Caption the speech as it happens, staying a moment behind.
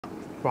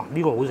哇！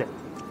呢、個好食。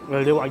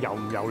你話油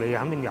唔油膩，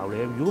肯定油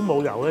膩。如果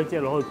冇油咧，即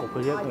係攞去焗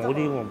嘅啫。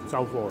我唔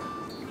收貨。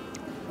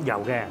油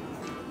嘅，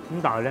咁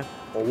但係咧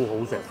好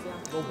好食。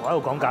老婆喺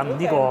度講緊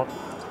呢個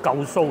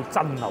舊酥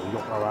真牛肉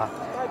係嘛？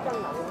都係真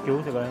牛肉。幾好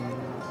食嘅，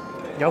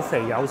有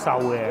肥有瘦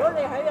嘅。如果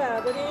你喺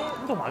嗰啲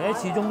咁同埋咧，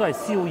始終都係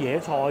宵夜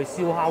菜、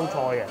燒烤菜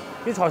嘅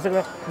啲菜式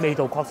咧，味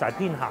道確實係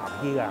偏鹹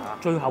啲㗎。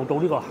最後到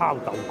呢個烤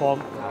豆乾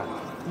啊，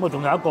咁啊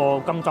仲有一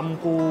個金針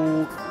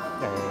菇，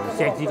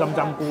錫紙金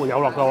針菇有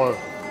落過。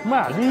咁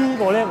啊呢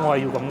個咧我係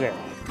要咁嘅。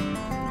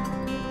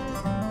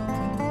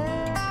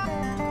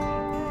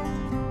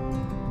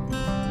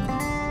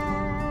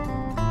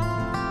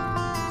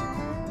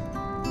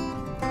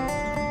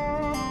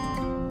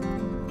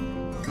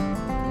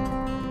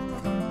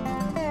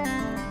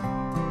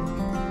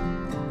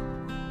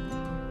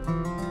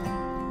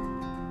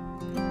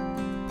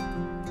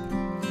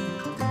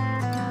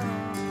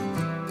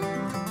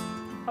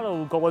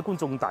Hello， 各位觀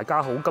眾大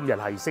家好，今日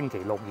係星期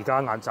六，而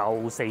家晏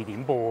晝4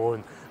點半。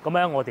咁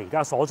咧，我哋而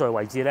家所在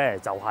位置咧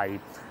就係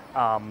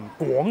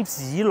廣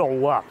梓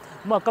路啊。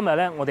咁啊，今日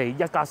咧我哋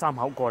一家三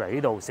口過嚟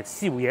呢度食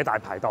宵夜大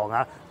排檔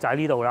啊，就喺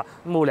呢度啦。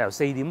咁冇理由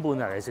4點半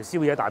嚟食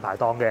宵夜大排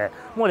檔嘅。咁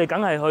我哋梗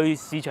係去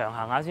市場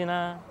行下先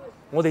啦。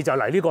我哋就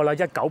嚟呢個啦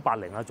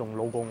，1980啊，仲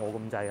老過我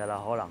咁滯㗎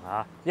啦，可能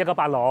嚇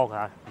1986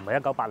嚇，唔係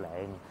1980。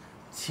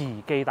池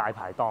記大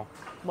排檔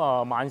咁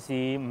啊，晚市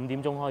5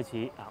點鐘開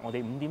始啊，我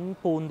哋5點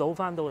半到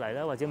翻到嚟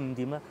啦，或者5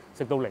點咧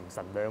食到凌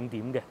晨2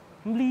點嘅。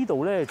咁呢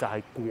度咧就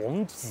係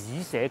廣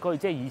梓社區，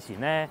即係以前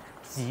咧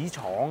紙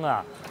廠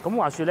啊。咁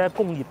話說咧，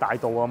工業大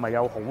道啊，咪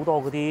有好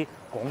多嗰啲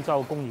廣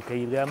州工業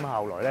企業嘅。咁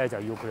後來咧就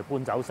要佢哋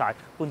搬走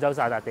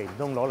晒笪地，唔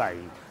通攞嚟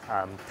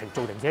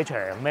做停車場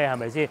咩？係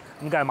咪先？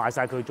咁梗係賣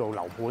晒佢做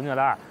樓盤㗎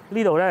啦。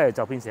呢度咧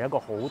就變成一個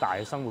好大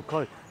嘅生活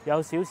區，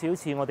有少少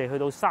似我哋去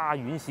到沙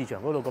縣市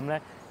場嗰度咁咧。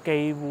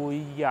既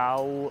會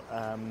有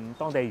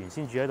當地原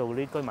先住喺度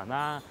啲居民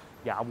啦，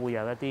也會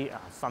有一啲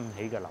新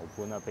起嘅樓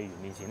盤啊。譬如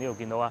面前呢度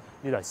見到啊，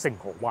呢度係星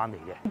河灣嚟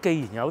嘅。既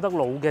然有得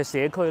老嘅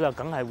社區啦，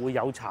梗係會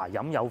有茶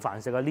飲有飯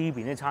食啊。呢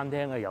邊啲餐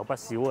廳啊有不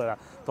少㗎啦，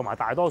同埋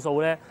大多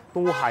數咧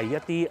都係一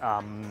啲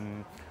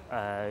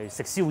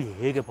食宵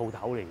夜嘅鋪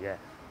頭嚟嘅。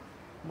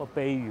咁啊，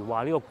譬如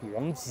話呢個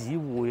廣梓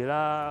匯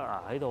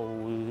啦，喺度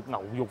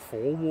牛肉火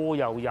鍋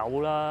又有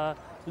啦，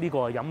呢個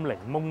係飲檸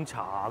檬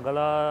茶㗎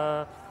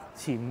啦。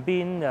前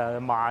邊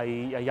賣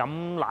飲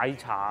奶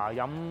茶、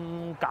飲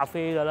咖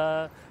啡㗎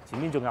啦，前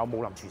邊仲有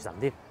武林廚神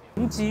添。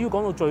咁至於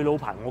講到最老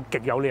牌，我極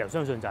有理由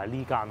相信就係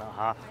呢間啦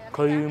嚇，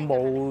佢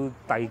冇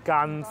第二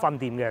間分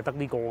店嘅，得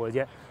呢個嘅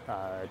啫。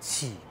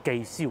慈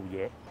記宵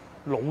夜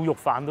滷肉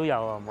飯都有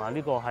係嘛？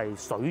呢個係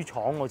水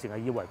廠，我淨係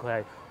以為佢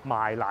係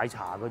賣奶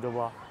茶嘅啫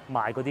喎，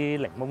賣嗰啲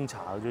檸檬茶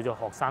叫做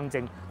學生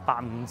證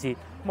85折。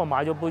咁啊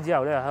買咗杯之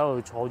後咧，喺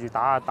度坐住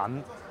打下躉。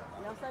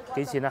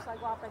幾錢啊？西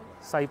瓜冰。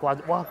西瓜，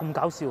哇咁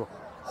搞笑！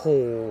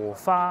荷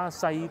花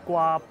西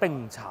瓜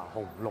冰茶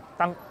紅綠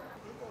燈，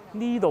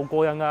呢度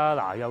過癮㗎！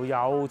嗱，又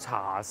有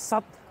茶室，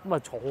咁啊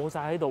坐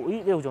晒喺度。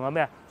咦？呢度仲有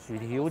咩啊？薯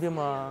條添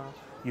嘛！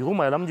如果唔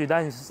係諗住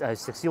等陣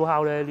食燒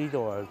烤咧，呢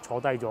度啊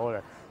坐低咗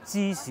嘅。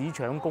芝士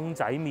腸公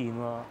仔麵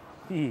喎，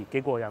咦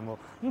幾過癮喎！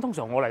咁通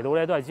常我嚟到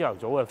咧都係朝頭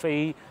早啊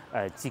飛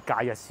節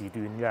假日時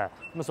段嘅，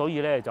咁所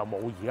以咧就冇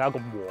而家咁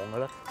旺㗎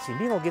啦。前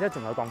邊我記得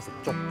仲有檔成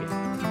粥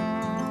嘅。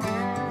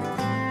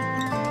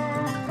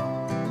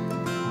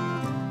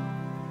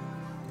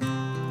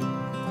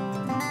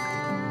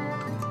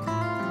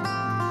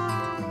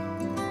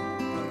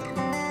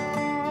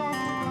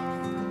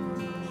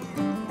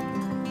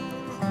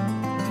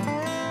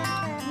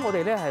我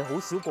哋咧係好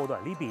少過到嚟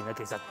呢邊嘅，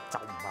其實就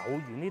唔係好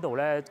遠。呢度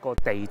咧個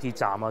地鐵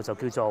站啊就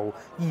叫做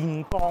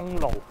燕江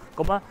路。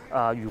咁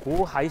啊如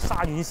果喺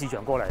沙縣市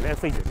場過嚟咧，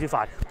非常之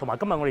快。同埋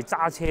今日我哋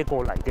揸車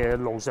過嚟嘅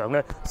路上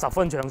咧，十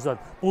分暢順，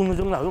半個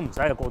鐘頭都唔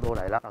使就過到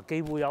嚟啦。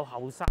既會有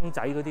後生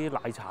仔嗰啲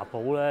奶茶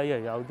鋪咧，又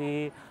有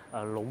啲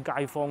老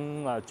街坊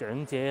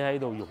長者喺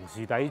度榕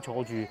樹底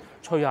坐住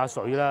吹下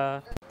水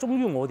啦。終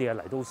於我哋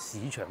嚟到市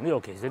場呢度，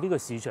其實呢個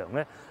市場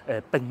咧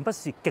並不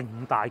是勁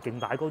大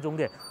嗰種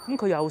嘅，咁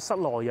佢有室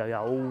內又有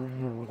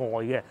戶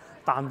外嘅，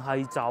但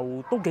係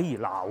就都幾熱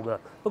鬧嘅。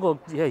不過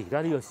因為而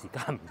家呢個時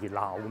間唔熱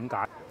鬧咁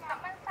解。10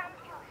蚊3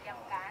條任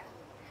揀。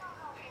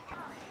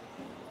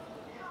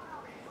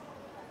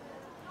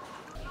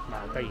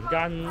突然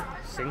間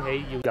醒起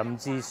要飲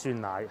支酸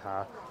奶嚇，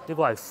呢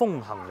個係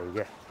風行嚟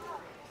嘅。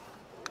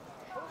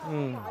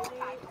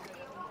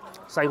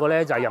細個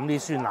咧就係飲啲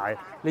酸奶，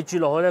你啜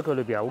落去咧佢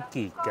裏邊係好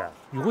結嘅。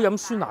如果飲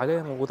酸奶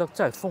咧，我覺得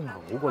真係風行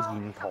好過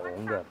燕塘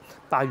嘅。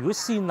但係如果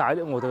鮮奶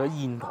咧，我覺得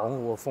燕塘好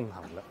過風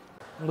行啦。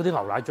咁嗰啲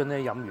牛奶樽咧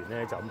飲完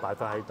咧就咁擺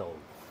翻喺度，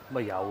咁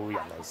啊有人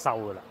嚟收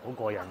㗎啦，好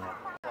過癮嘅。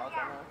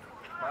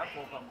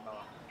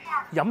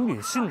飲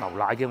完酸牛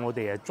奶嘅我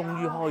哋終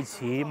於開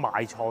始買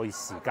菜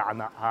時間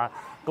啦嚇。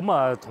咁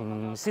啊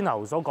同先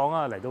頭所講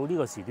啊，嚟到呢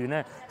個時段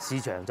咧，市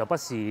場就不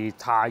是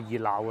太熱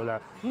鬧㗎啦。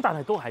咁但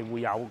係都係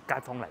會有街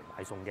坊嚟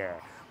買餸嘅。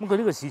咁佢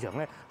呢個市場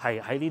咧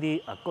係喺呢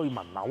啲居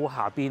民樓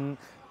下邊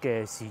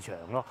嘅市場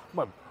咯。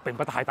咁啊並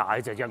不太大，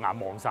就一眼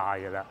望晒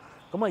㗎啦。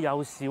咁啊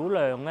有少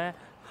量咧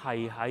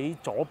係喺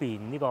左邊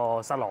呢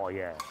個室內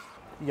嘅。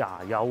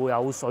又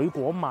有水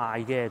果賣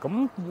嘅。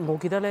咁我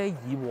記得咧，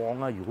以往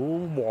啊，如果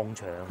旺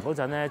場嗰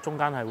陣咧，中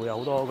間係會有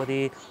好多嗰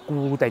啲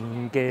固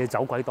定嘅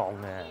走鬼檔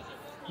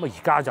嘅。咁啊，而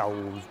家就好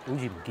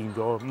似唔見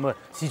咗。咁啊，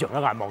市場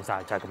一眼望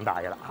晒就係咁大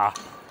嘅啦嚇。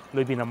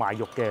裏邊係賣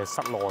肉嘅，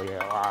室內嘅，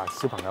哇！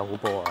小朋友好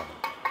波啊！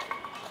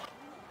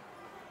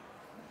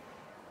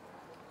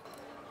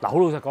嗱，好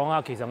老實講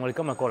啊，其實我哋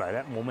今日過嚟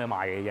咧冇咩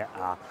賣嘢啫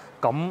嚇。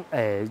咁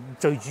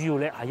最主要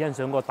咧係欣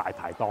賞嗰個大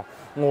排檔。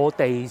我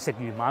哋食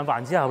完晚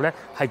飯之後咧，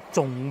係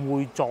仲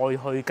會再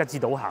去吉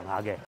之島行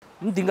下嘅。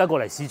咁點解過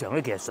嚟市場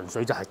咧？其實純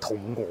粹就係肚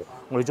餓。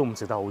我哋中午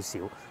食得好少，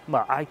咁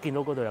啊，見到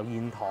嗰度有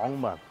燕塘，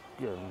咁啊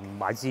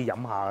買支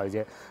飲下嘅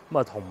啫。咁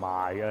啊，同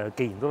埋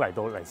既然都嚟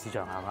到嚟市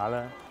場行下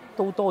啦，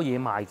都多嘢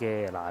賣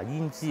嘅。嗱，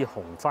胭脂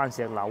紅番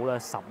石榴啦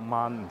，10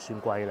蚊唔算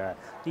貴啦。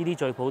呢啲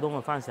最普通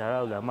嘅番石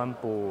榴2蚊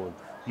半。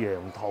羊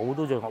肚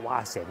都仲有，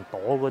哇！成朵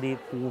嗰啲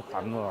菇品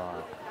喎，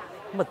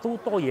咁啊都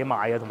多嘢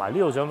賣啊，同埋呢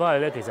度上翻去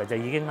咧，其實就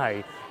已經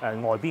係外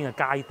邊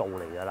嘅街道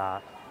嚟㗎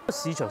啦。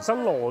市場室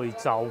內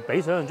就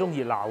比想象中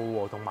熱鬧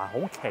喎，同埋好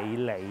企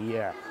理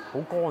啊，好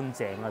乾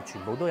淨啊，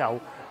全部都有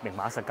明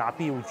碼實價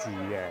標注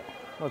嘅。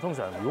咁啊，通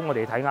常如果我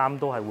哋睇啱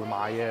都係會買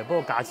嘅，不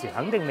過價錢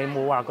肯定你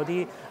冇話嗰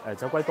啲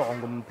走鬼檔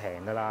咁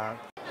平㗎啦。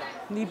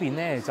呢邊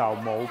咧就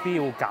冇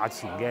標價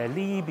錢嘅，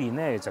呢邊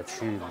咧就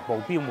全部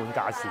標滿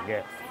價錢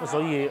嘅，咁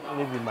所以呢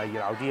邊咪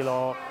熱鬧啲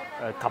咯。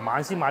琴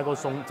晚先買個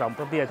餸，就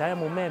特別係睇下有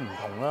冇咩唔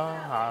同啦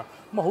嚇。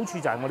咁啊好處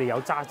就係我哋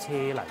有揸車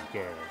嚟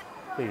嘅，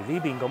譬如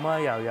呢邊咁啊，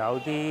又有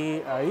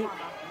啲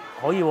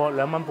可以喎，2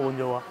蚊半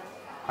啫喎，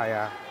係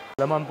啊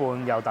，2蚊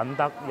半又等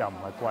得，又唔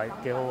係貴，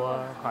幾好啊，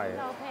係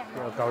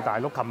又夠大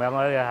碌。琴日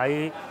我哋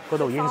喺嗰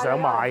度已經想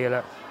買嘅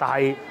啦，但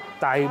係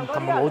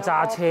琴日冇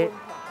揸車。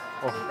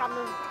哦，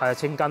係啊，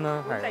青筋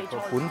啦，係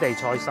本地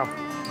菜心。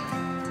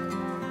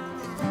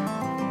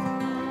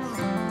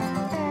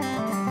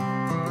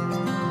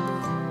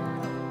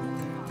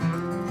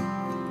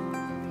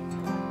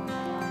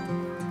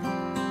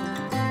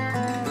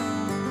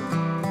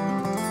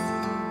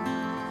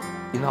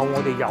然後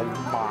我哋又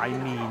買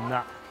麵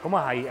啦，咁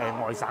啊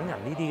係外省人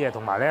呢啲嘅，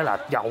同埋咧嗱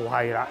又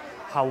係啦，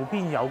後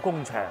邊有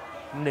工場，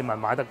咁你咪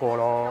買得過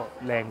咯，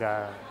靚㗎。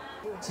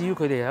至於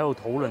佢哋喺度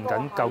討論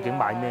緊究竟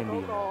買咩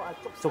麵，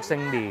竹升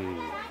麵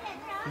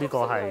呢個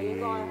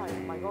係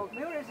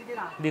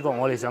呢個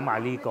我哋想買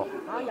呢個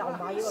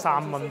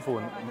3蚊半，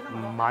唔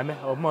買咩？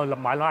咁啊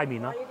買拉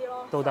麵啦，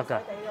都得㗎。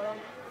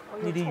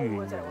呢啲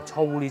圓形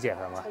粗呢只係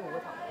嘛？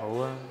好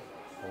啊，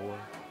好啊。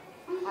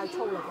太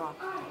粗啦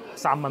啩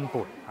？3蚊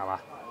半係嘛？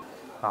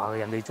啊，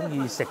人哋中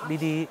意食呢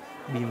啲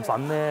麵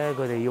粉咧，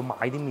佢哋要買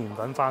啲麵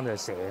粉翻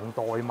嚟成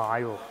袋買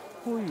喎。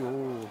哎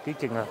呦，幾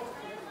勁啊！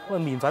因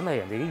為麵粉係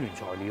人哋啲原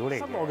材料嚟嘅。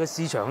室內嘅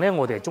市場咧，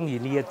我哋係中意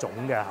呢一種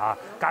嘅嚇，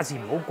價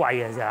錢唔好貴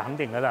嘅就係肯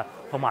定㗎啦。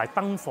同埋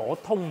燈火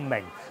通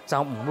明，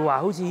就唔會話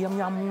好似陰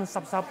陰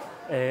濕濕，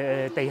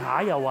地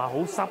下又話好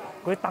濕，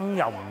嗰啲燈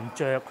又唔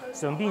着，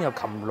上邊又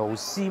擒螺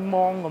絲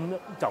芒咁樣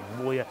就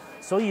唔會啊。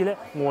所以咧，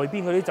外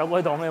邊嗰啲走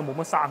鬼檔咧冇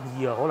乜生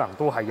意啊，可能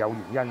都係有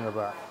原因㗎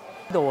噃。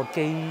呢度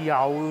既有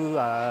魚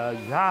蝦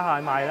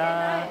蟹賣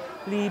啦，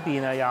呢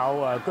邊啊有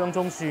薑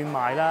葱蒜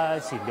賣啦，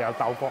前邊有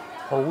豆角，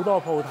好多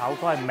鋪頭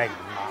都係明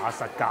碼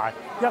實價，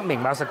一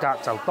明碼實價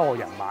就多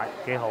人買，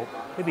幾好。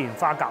呢邊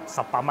花甲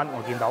18蚊，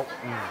我見到，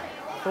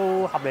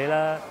都合理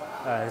啦。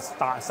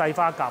細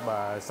花甲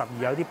12，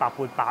有啲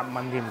8半8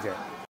蚊添啫。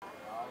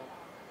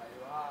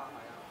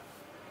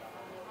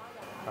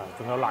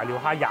仲有瀨尿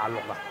蝦26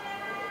啊，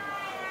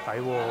抵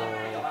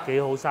喎，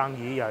幾好生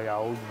意，又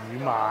有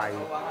魚賣。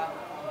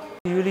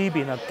至於呢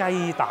邊啊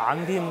雞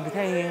蛋添，聽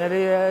見嗰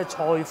啲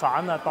菜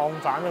販啊檔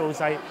販啲老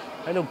細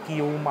喺度叫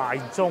賣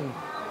中，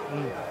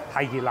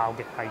係熱鬧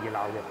嘅，係熱鬧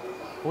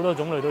嘅，好多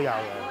種類都有嘅。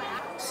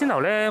先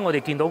頭咧，我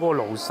哋見到嗰個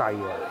老細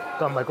啊，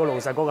佢唔係個老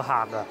細嗰個客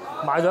啊，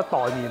買咗一袋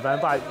麵粉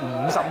翻嚟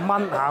50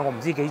蚊嚇，我唔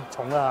知幾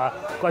重啊，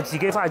佢話自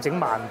己翻去整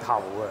饅頭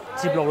啊。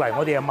接落嚟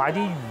我哋又買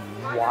啲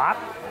魚滑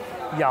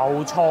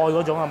油菜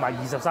嗰種啊，賣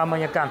23蚊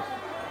一斤，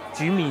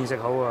煮麵食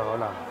好啊可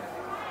能。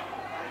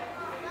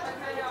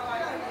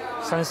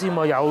新鮮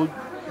喎，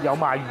有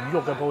賣魚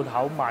肉嘅鋪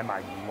頭賣埋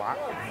魚滑，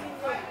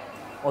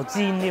我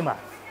煎添啊！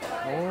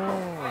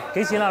哦，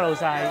幾錢啦老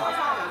細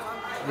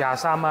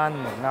？23蚊，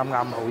啱啱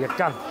好一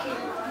斤。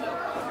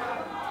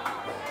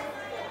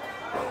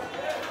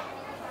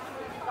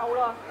夠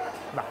啦！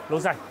嗱，老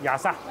細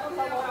23。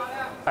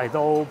嚟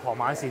到傍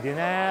晚時段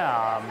咧，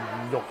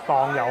肉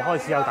檔又開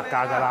始有特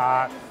價㗎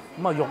啦。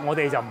咁啊肉我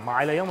哋就唔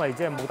買啦，因為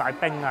即係冇帶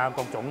冰啊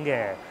各種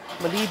嘅。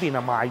咁啊呢邊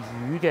啊賣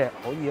魚嘅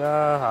可以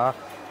啊嚇。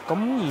咁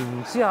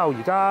然之後，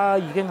而家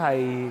已經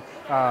係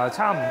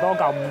差唔多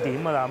夠5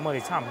點㗎啦，咁我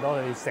哋差唔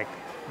多去食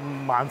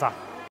晚飯。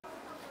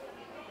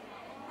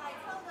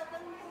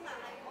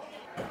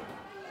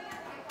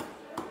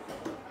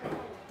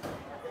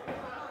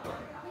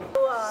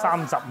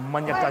35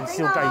蚊一斤燒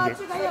雞翼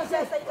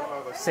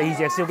，4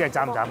隻燒雞翼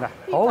斬唔斬㗎？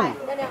好，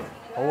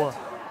好啊！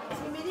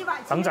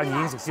等陣已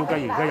經食燒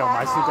雞翼，而家又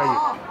買燒雞翼，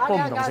不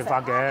過唔同食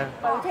法嘅。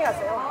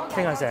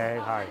聽日食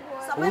係。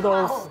好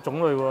多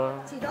種類喎。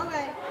遲到嘅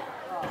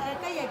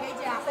雞翼幾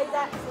隻啊？4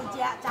隻，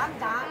斬唔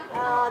斬？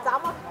斬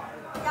啊！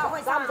一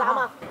開三斬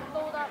啊！都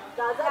得，一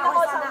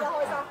開三，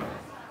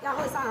一開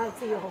三係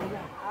最好嘅。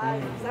係，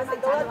想食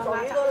到一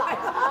嘴都辣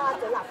啊！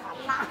嘴辣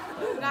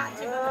壓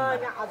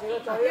住個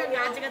嘴，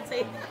壓住個嘴。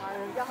係，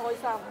一開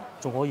三。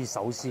仲可以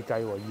手撕雞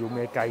喎，要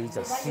咩雞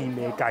就撕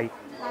咩雞，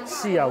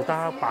絲又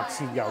得，白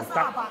切又得。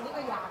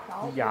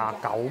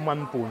29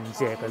蚊半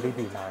隻嘅呢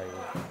邊係。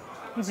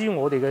咁至於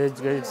我哋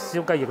嘅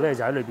燒雞翼咧，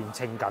就喺裏邊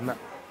稱緊啦。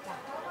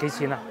幾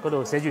錢啊？嗰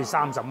度寫住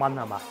30蚊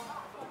係嘛？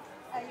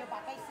要白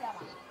雞絲係嘛？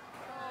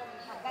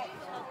白雞。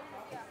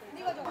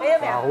呢個仲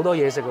哇！好多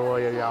嘢食嘅喎，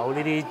又有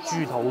呢啲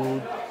豬肚，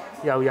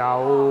又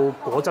有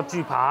果汁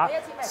豬扒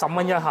，10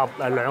蚊一盒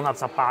，2盒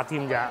18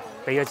添嘅，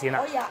俾咗錢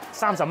啦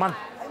，30蚊。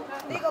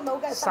呢個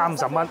冇嘅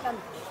30蚊，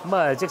咁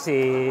啊即是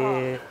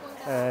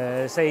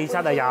4、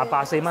7啊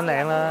28，4蚊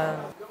零啦。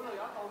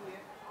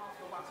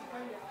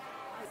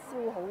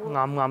燒好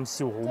啱啱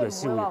燒好嘅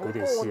燒翼，佢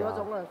哋試下。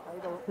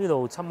呢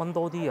度7蚊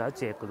多啲有一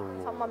隻嘅咯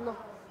喎。7蚊咯。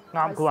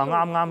啱，佢話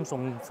啱啱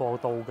送貨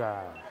到㗎，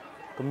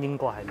咁應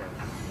該係靚。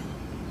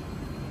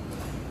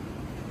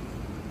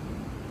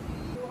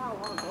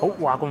好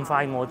話咁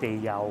快，我哋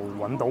又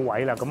揾到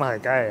位啦，咁係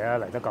梗係啦，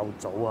嚟得夠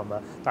早係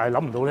咪？但係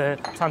諗唔到咧，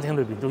餐廳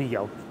裏邊都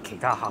有其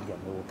他客人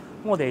喎。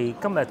我哋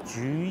今日主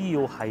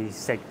要係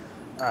食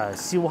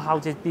燒烤，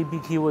即係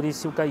BBQ 嗰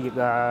啲燒雞翼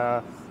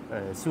啊、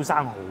燒生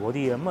蠔嗰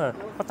啲啊。咁啊，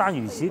不單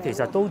如此，其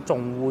實都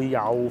仲會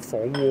有火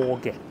鍋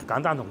嘅。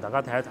簡單同大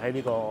家睇一睇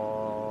呢個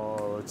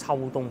秋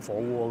冬火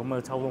鍋。咁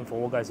啊，秋冬火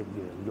鍋梗係食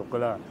羊肉㗎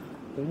啦。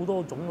好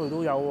多種類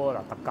都有喎，嗱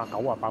特價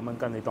98蚊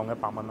斤，你當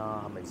100蚊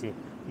啦，係咪先？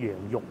羊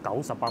肉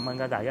98蚊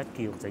斤，但係一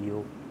叫就要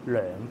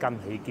2斤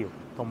起叫，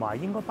同埋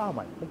應該包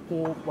埋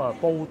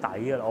煲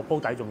底啊！我煲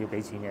底仲要俾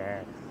錢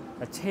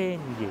嘅，青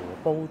椰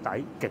煲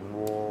底勁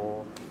喎，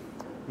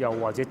又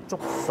或者粥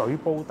水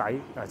煲底，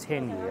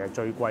青椰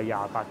最貴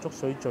28，粥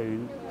水最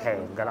平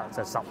㗎啦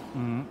就15，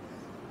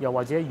又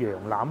或者羊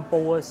腩煲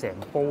啊，成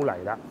煲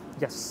嚟啦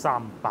138。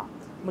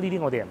咁呢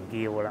啲我哋唔叫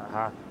㗎啦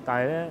嚇，但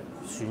係咧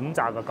選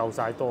擇就夠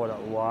晒多啦，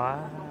哇！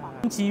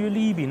咁至於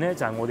呢邊咧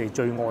就係我哋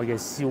最愛嘅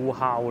燒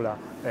烤啦。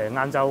晏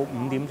晝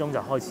5點鐘就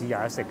開始有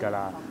得食㗎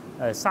啦。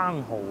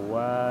生蠔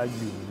啊、元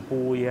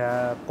貝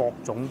啊，各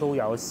種都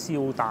有，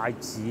燒帶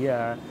子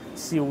啊、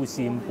燒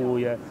扇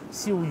貝啊、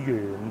燒羊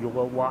肉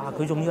啊，哇！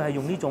佢仲要係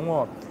用呢種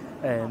喎，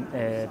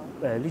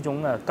呢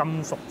種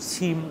金屬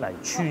籤嚟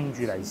穿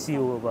住嚟燒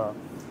㗎噃。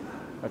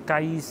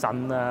雞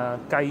腎啊、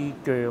雞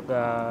腳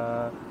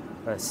啊。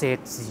錫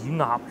紙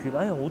鴨血，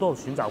好多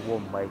選擇喎，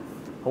唔係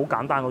好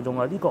簡單嗰種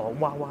啊！呢個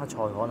娃娃菜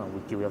可能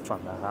會叫一份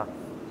啦嚇。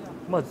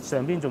咁啊，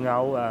上邊仲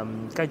有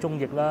雞中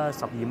翼啦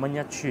，12蚊一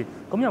串，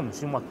咁又唔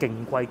算話勁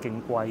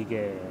貴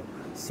嘅。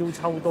燒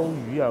秋刀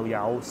魚又有，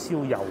燒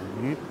魷魚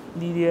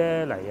呢啲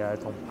咧嚟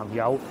同朋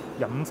友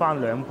飲翻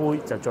2杯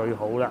就最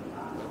好啦。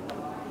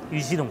與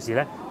此同時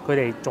咧，佢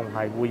哋仲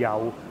係會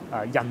有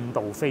印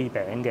度飛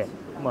餅嘅，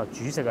咁啊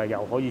主食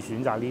又可以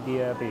選擇呢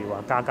啲啊，譬如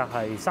話價格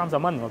係30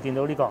蚊，我見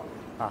到呢個。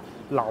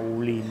榴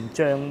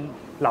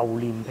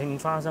蓮拼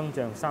花生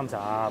醬30，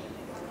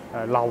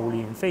榴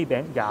蓮飛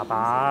餅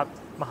28，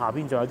咁下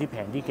邊仲有啲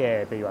平啲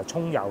嘅，譬如話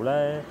葱油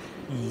咧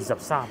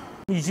23。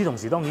與此同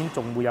時，當然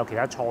仲會有其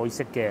他菜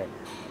式嘅，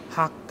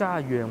客家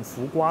釀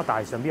苦瓜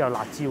大，上邊有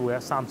辣椒嘅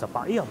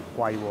38，又唔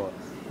貴喎。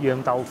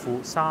釀豆腐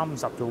30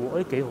啫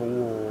喎，幾好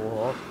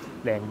喎，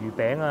鯪魚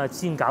餅啊、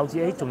煎餃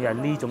子，仲有係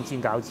呢種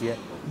煎餃子咧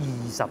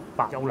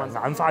28蚊。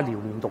眼花撩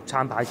亂，獨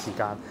餐牌時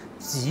間，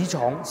紙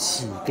廠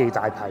池記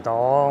大排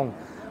檔。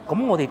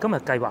咁我哋今日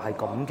計劃係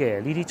咁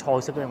嘅，呢啲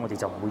菜式咧我哋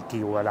就唔會叫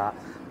㗎啦。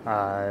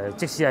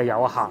即使係有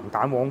鹹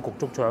蛋黃焗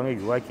竹腸咧，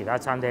如果喺其他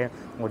餐廳，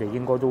我哋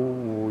應該都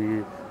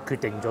會決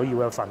定咗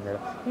要一份嘅啦。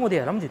咁我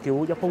哋係諗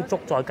住叫一煲粥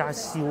再加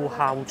燒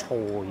烤菜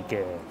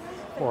嘅。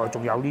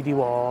仲有呢啲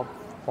喎，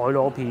海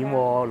螺片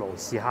喎，羅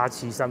氏蝦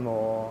刺身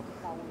喎。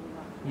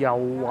又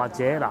或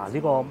者嗱呢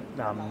個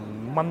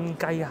燜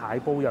雞蟹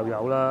煲又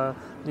有啦，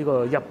呢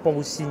個一煲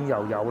鮮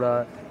又有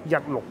啦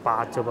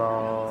，168啫噃。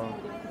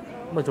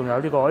咁啊仲有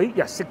呢個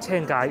日式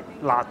青芥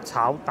辣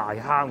炒大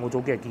蝦，我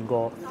早幾日見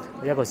過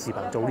一個視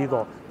頻做呢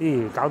個，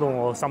搞到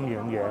我心癢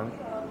癢。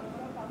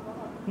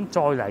咁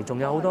再嚟仲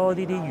有好多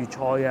呢啲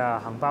粵菜啊，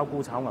杏鮑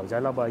菇炒牛仔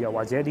粒啊，又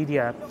或者呢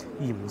啲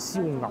鹽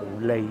燒牛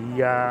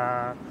脷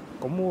啊，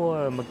咁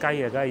咪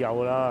雞梗係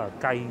有啦，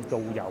雞都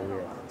有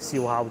嘅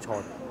燒烤菜。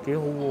幾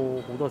好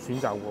喎，好多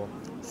選擇喎，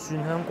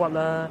蒜香骨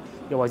啦，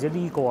又或者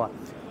呢個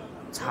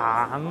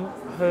橙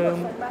香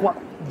骨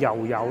又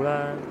有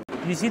啦。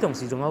與此同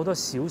時，仲有好多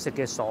小食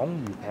嘅爽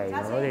魚皮，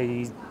我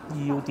哋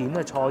要點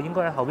嘅菜應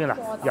該喺後邊啦。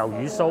魷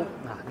魚鬚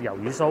魷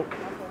魚鬚，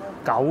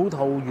九肚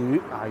魚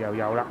又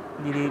有啦，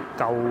呢啲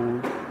夠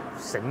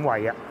醒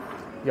胃啊。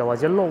又或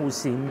者撈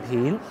鱔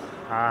片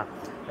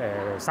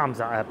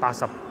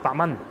88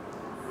蚊，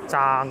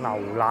炸牛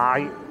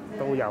奶。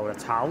都有啦，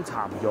炒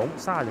蠶蛹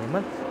30零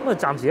蚊，咁啊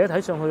暫時咧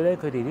睇上去咧，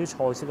佢哋啲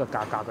菜式嘅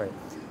價格係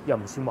又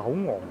唔算話好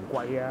昂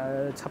貴啊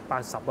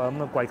，70-80啊咁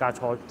啊，貴價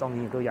菜當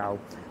然亦都有。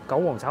韭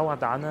黃炒滑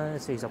蛋啦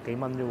，40幾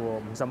蚊啫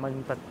喎，50蚊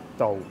不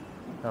到，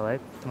係咪？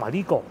同埋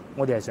呢個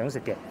我哋係想食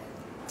嘅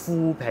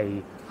腐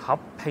皮盒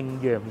拼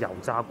釀油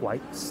炸鬼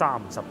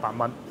，38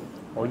蚊，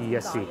可以一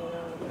試。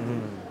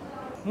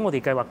咁我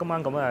哋計劃今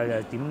晚咁啊，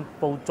點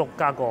煲粥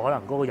加個可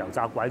能嗰個油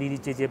炸鬼呢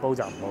啲啫煲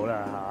就唔好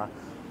啦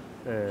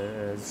嚇。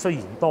雖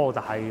然多，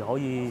但係可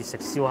以食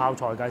燒烤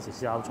菜，梗係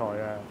食燒烤菜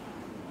啦。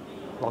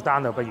落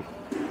單啦，不如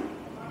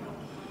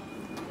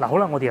嗱好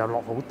啦，我哋又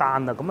落好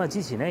單啦。咁啊，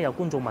之前咧有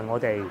觀眾問我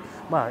哋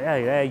咁啊，因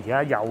為咧而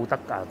家有得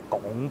港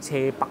車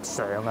北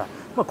上啊，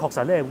咁啊確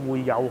實咧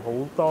會有好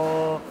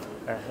多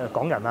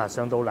港人啊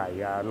上到嚟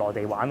內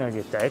地玩啊，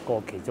亦第一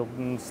個其中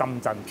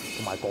深圳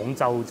同埋廣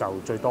州就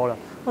最多啦。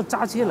咁啊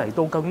揸車嚟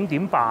到究竟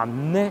點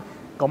辦咧？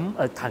咁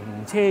停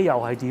車又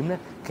係點咧？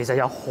其實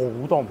有好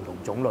多唔同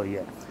種類嘅。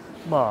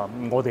咁啊，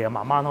我哋啊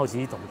慢慢開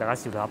始同大家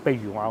笑下，譬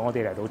如話我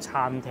哋嚟到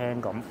餐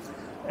廳咁，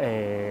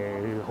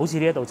好似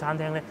呢一度餐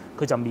廳咧，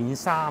佢就免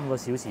3個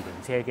小時停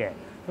車嘅。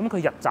咁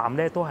佢入站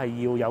咧都係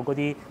要有嗰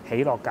啲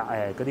起落格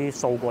嗰啲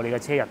掃過你嘅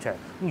車入場。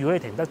咁如果你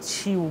停得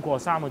超過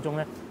3個鐘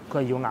咧，佢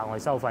係要額外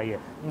收費嘅。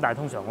咁但係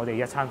通常我哋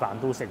一餐飯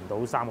都食唔到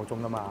3個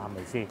鐘㗎嘛，係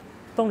咪先？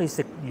當你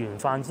食完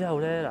飯之後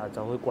咧，嗱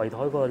就去櫃台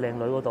嗰個靚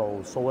女嗰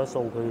度掃一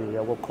掃，佢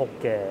有個曲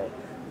嘅，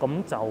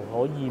咁就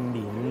可以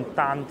免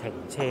單停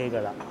車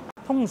㗎啦。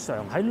通常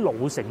喺老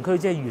城區，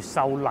即係越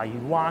秀、荔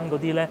灣嗰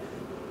啲咧，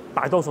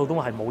大多數都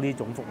係冇呢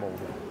種服務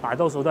嘅，大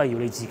多數都係要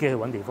你自己去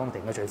揾地方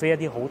停嘅，除非一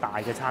啲好大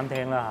嘅餐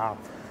廳啦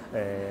嚇。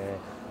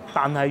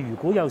但係如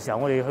果有時候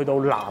我哋去到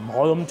南海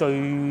咁，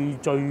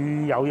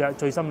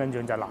最深印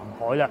象就係南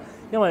海啦，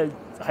因為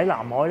喺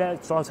南海咧，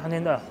所有餐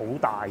廳都係好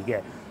大嘅，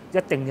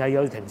一定係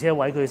有停車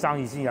位，佢生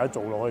意先有得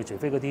做落去，除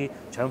非嗰啲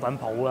腸粉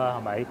鋪啦，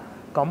係咪？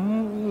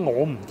咁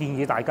我唔建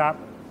議大家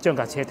將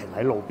架車停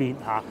喺路邊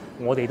嚇，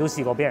我哋都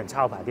試過俾人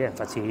抄牌，俾人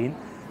罰錢。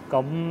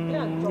咁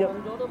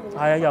係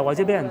啊，又或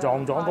者俾人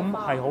撞咗，咁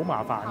係好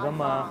麻煩噶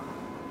嘛。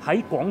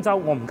喺廣州，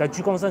我唔計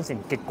珠江新城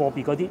極個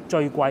別嗰啲，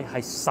最貴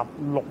係16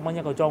蚊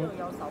一個鐘。有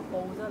手報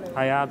啫你。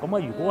係啊，咁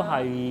啊，如果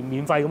係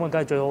免費咁啊，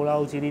梗係最好啦。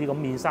好似呢啲咁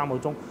免3個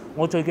鐘。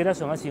我最記得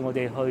上一次我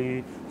哋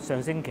去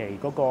上星期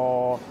嗰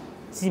個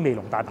知味濃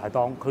大排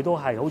檔，佢都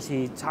係好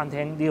似餐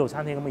廳呢度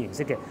餐廳咁嘅形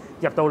式嘅，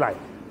入到嚟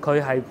佢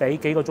係俾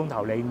幾個鐘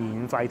頭你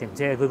免費停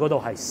車，佢嗰度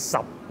係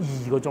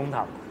12個鐘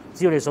頭。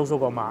只要你數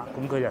個碼，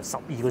咁佢就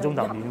12個鐘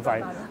頭免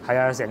費。係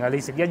啊，成日你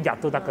食1日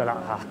都得㗎啦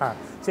嚇，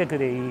即係佢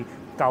哋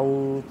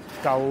夠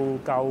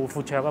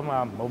闊綽啊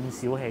嘛，唔好咁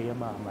小氣啊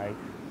嘛，係咪？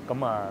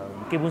咁啊，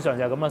基本上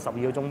就咁啊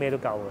，12個鐘咩都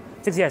夠嘅，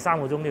即使係3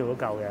個鐘呢度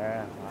都夠嘅。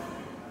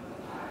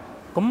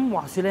咁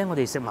話說咧，我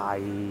哋食埋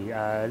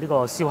呢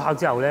個燒烤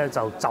之後咧，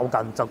就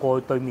近就過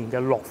去對面嘅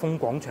樂豐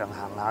廣場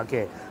行下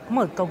嘅。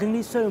咁啊，究竟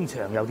啲商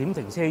場又點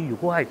停車？如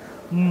果係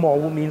冇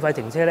免費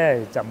停車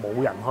咧，就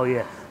冇人去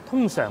嘅。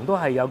通常都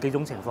係有幾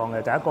種情況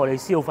嘅。第一個，你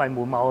消費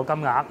滿某個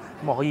金額，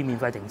咁啊可以免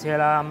費停車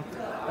啦。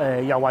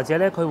又或者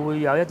咧，佢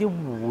會有一啲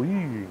會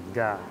員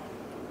㗎。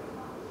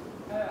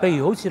譬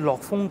如好似樂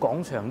豐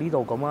廣場呢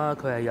度咁啊，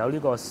佢係有呢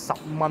個10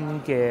蚊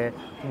嘅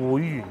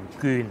會員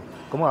券，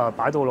咁啊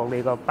擺到落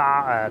你個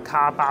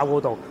卡包嗰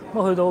度。咁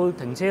啊去到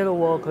停車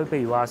咯喎，佢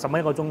譬如話10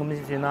蚊一個鐘咁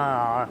先算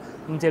啦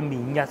嚇，咁即係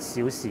免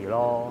1小時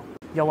咯。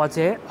又或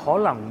者可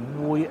能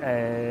會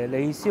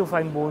你消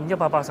費滿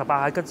188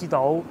喺吉之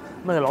島，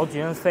咁就攞住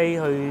張飛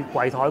去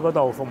櫃台嗰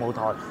度服務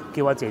台，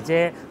叫阿姐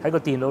姐喺個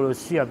電腦度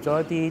輸入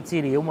咗一啲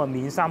資料，咁啊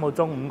免3個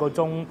鐘、5個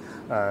鐘。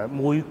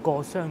每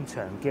個商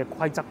場嘅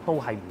規則都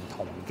係唔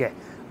同嘅，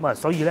咁啊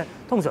所以咧，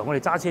通常我哋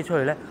揸車出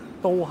去咧，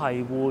都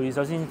係會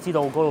首先知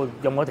道嗰度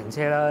有冇停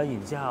車啦，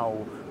然之後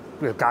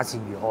譬如價錢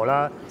如何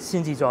啦，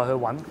先至再去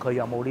揾佢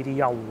有冇呢啲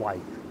優惠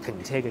停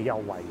車嘅優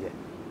惠嘅。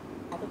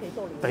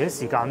第一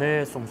時間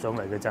咧送上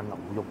嚟嘅就係牛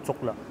肉粥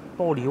啦，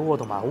多料喎，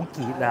同埋好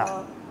結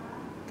啊，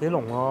幾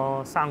濃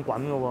喎，生滾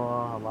嘅喎，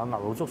係嘛？牛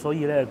肉粥，所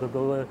以咧佢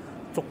嗰個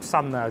粥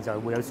身啊就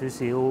會有少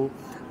少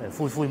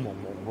灰灰蒙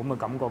蒙咁嘅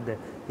感覺嘅，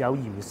有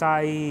芫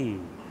茜，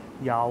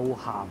有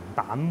鹹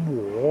蛋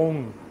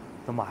黃，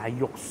同埋係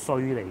肉碎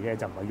嚟嘅，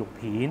就唔係肉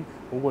片，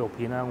好過肉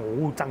片啦。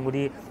我好憎嗰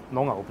啲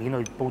攞牛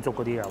片去煲粥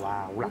嗰啲啊，哇，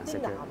好難食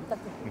嘅，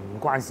唔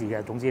關事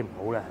嘅，總之唔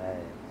好啦，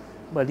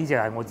咁啊呢隻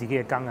係我自己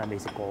嘅羹啊，未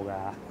食過㗎。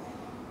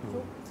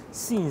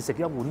先食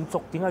一碗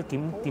粥，點解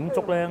點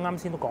粥咧？啱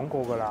先都講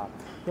過㗎啦，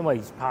因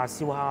為怕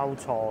燒烤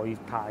菜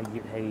太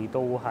熱氣，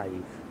都係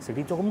食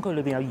啲粥。咁佢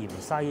裏邊有芫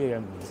茜嘅，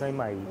芫茜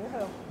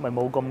咪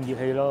冇咁熱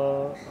氣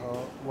咯。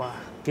哇，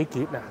幾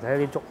結啊！睇下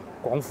啲粥，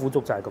廣府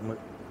粥就係咁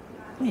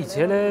嘅。而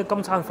且咧，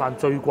今餐飯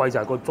最貴就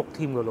係個粥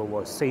添㗎咯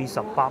喎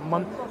，48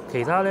蚊，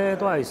其他咧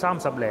都係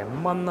30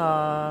零蚊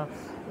啊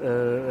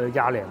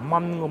，20零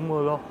蚊咁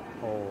嘅咯。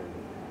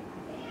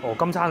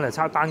今餐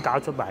係單價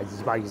出埋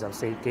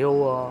224，幾好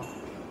喎！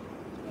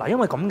嗱，因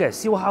為咁嘅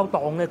燒烤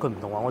檔咧，佢唔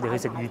同話我哋去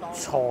食粵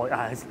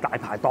菜大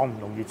排檔唔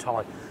同粵菜。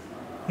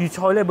粵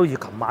菜咧，好似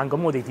琴晚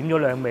咁，我哋點咗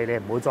2味，你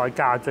唔好再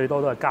加，最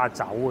多都係加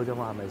酒嘅啫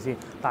嘛，係咪先？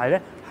但係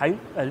咧喺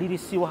呢啲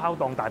燒烤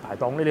檔大排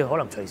檔咧，你可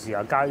能隨時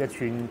又加一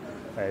串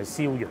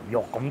燒羊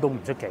肉咁都唔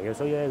出奇嘅，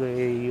所以咧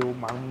佢要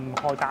猛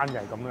開單就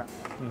係咁啦。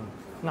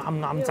啱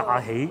啱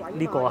炸起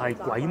呢個係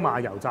鬼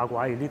馬油炸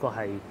鬼，呢個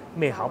係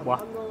咩盒啊？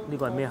呢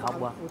個係咩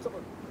盒啊？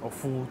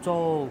腐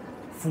竹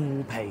腐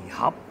皮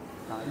盒。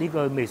呢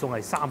個味餸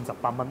係38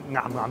蚊，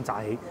啱啱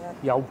炸起，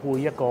有配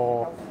一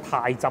個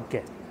泰汁嘅，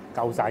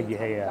夠晒熱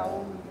氣啊！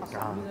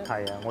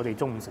係啊，我哋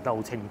中午食得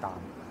好清淡，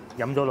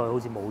飲咗落去好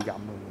似冇飲咁。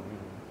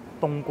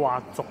冬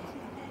瓜粥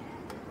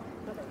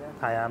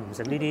係啊，唔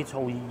食呢啲燥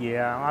熱嘢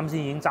啊！啱先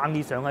已經爭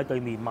啲想喺對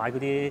面買嗰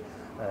啲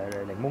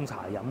檸檬茶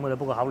飲㗎啦，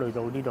不過考慮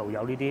到呢度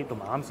有呢啲，同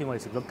埋啱先我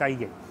哋食咗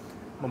雞翼，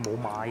咪冇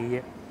買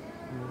嘅。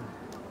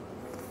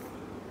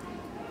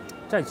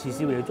真係似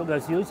宵夜粥，有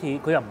少少似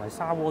佢又唔係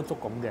砂鍋粥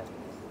咁嘅。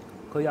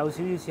佢有少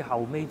少似後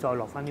尾再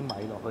落翻啲米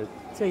落去，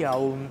即係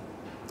有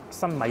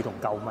新米同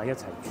舊米一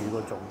齊煮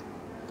嗰種。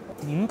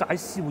點解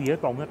宵夜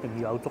檔一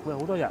定要有粥咧？好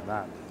多人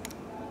啊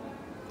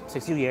食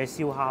宵夜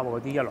燒烤嗰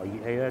啲，一來熱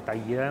氣咧，第二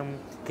咧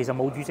其實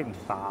冇煮食唔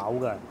飽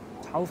㗎。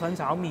炒粉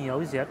炒麵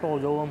有啲時得多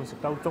咗咁食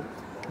兜粥，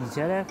而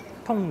且咧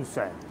通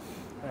常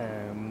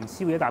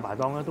宵夜大排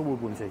檔咧都會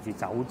伴隨住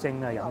酒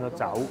精啊，飲咗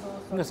酒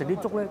咁啊食啲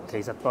粥咧，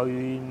其實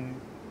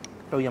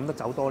對飲得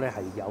酒多咧係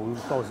有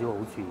多少好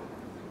處。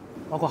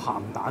我個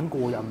鹹蛋過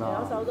癮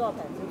啊！有手都係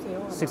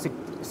平少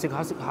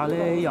少。食下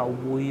咧，又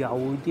會有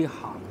啲鹹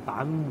蛋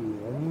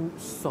黃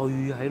碎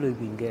喺裏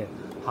邊嘅，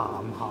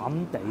鹹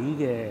地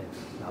嘅。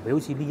嗱，譬如好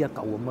似呢一嚿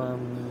咁啊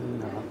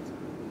嚇。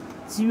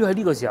至於喺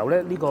呢個時候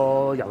咧，呢個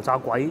油炸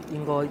鬼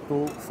應該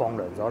都放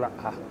涼咗啦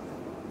嚇，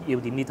要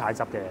點啲泰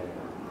汁嘅，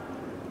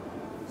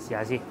試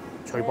下先，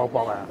脆卜卜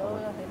啊！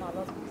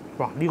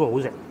哇，呢個好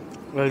食。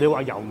你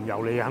話油唔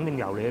油膩？肯定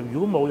油膩。如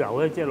果冇油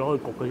咧，即係攞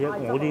去焗嘅啫。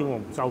我啲我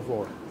唔收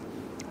貨。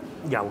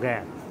油嘅，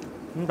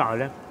咁但係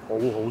咧好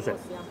好食，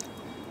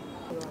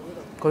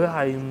佢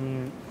係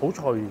好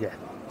脆嘅，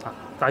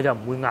但係又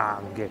唔會硬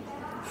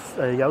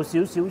嘅，有少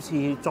少似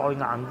再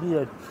硬啲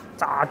嘅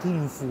炸天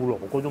婦羅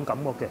嗰種感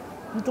覺嘅，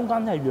咁中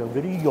間係釀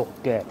咗啲肉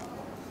嘅，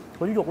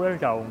嗰啲肉咧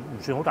就唔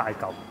算好大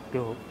嚿，幾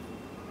好，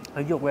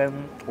啲肉咧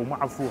好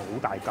馬虎，好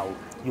大嚿，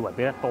以為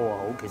俾得多啊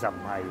好，其實唔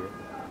係嘅，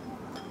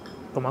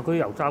同埋佢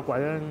油炸鬼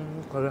咧，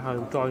佢係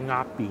再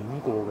壓扁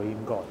過嘅應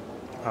該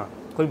嚇。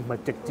佢唔係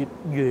直接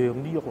釀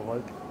啲肉落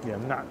去，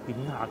壓扁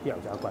下啲油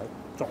炸鬼，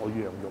再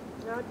釀肉。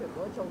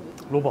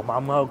老婆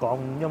猛喺度講，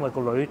因為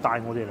個女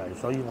帶我哋嚟，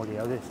所以我哋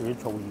有啲少少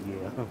燥熱嘢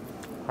啊。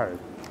係，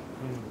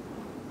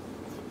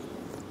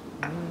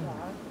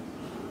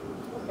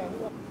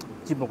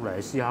接落嚟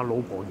試下老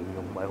婆形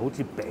容為好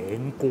似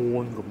餅乾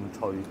咁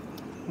脆，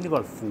呢個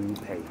係腐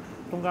皮，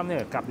中間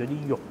咧夾咗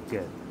啲肉嘅，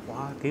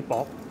哇幾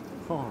薄，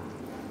咁啊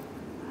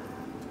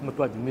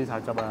都係點啲菜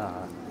汁啊！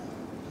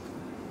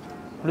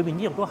裏邊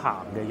啲肉都鹹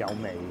嘅，有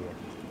味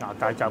嘅，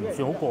但係就唔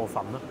算好過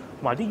分咯。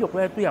同埋啲肉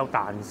咧都有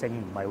彈性，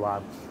唔係話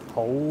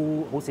好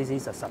死實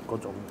嗰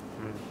種。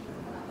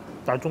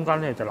但係中間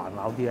咧就難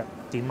咬啲啊，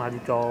點下啲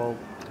粥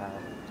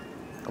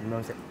咁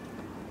樣食。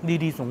呢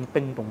啲餸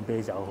冰凍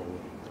啤酒好。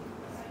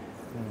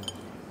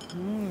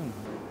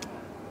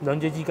兩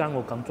者之間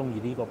我更中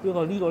意呢個，不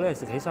過呢個咧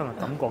食起身啊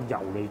感覺油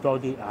膩多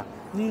啲啊。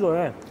呢個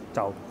咧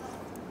就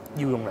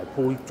要用嚟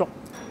配粥，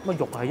乜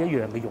肉係一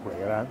樣嘅肉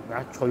嚟㗎啦，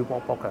脆卜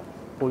卜嘅。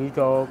配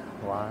粥，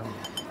哇！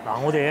嗱，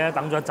我哋咧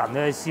等咗一陣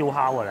咧，燒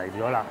烤啊嚟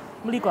咗啦。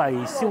咁呢個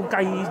係燒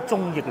雞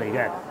中翼嚟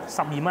嘅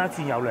，12蚊一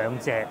串有2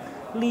隻。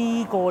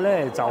呢個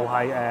咧就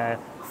係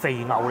肥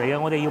牛嚟嘅，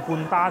我哋要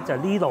半打就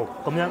呢度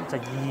咁樣就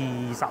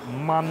25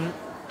蚊。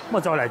咁啊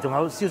再嚟仲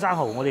有燒生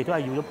蠔，我哋都係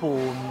要咗半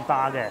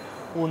打嘅，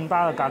半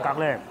打嘅價格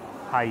咧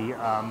係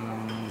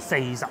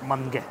40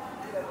蚊嘅。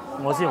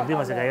我先從邊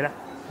個食起咧？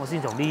我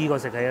先從呢個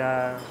食起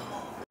啦。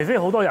除非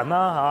好多人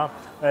啦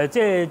嚇，即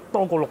係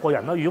多過6個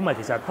人啦。如果唔係，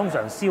其實通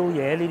常宵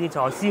夜呢啲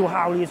菜、燒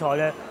烤呢啲菜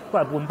咧，都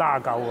係半打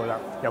就夠㗎啦。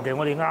尤其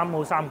我哋啱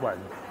好3個人，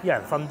一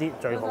人分啲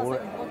最好啦。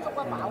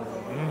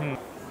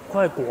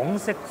佢係廣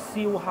式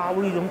燒烤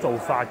呢種做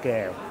法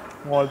嘅，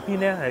外邊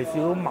咧係少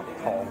少蜜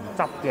糖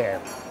汁嘅、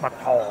蜜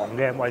糖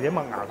嘅或者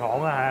麥芽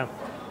糖啊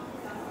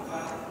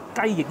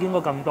嚇。雞翼應該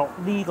咁多，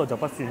呢個就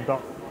不算多。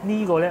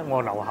呢個咧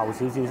我留後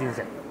少少先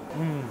食。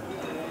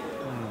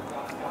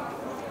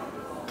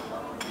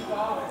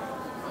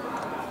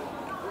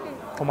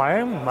同埋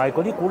咧，唔係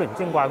嗰啲古靈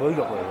精怪嗰啲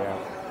肉嚟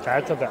嘅，睇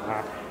得出嘅嚇。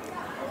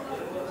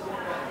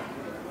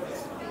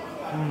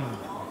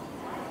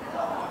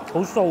好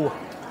酥啊！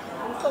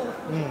好酥。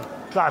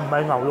但係唔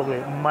係牛肉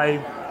嚟，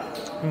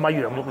唔係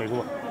羊肉嚟嘅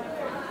喎。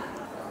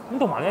咁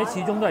同埋咧，始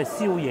終都係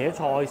宵夜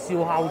菜、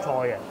燒烤菜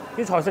嘅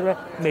啲菜式咧，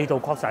味道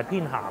確實係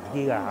偏鹹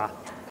啲嘅嚇。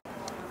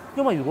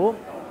因為如果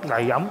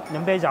嚟飲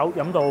啤酒，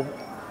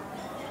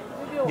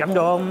飲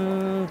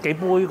咗幾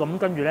杯咁，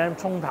跟住咧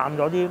沖淡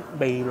咗啲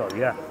味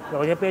蕾啊，又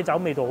或者啤酒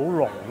味道好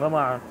濃啊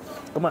嘛，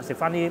咁啊食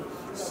翻啲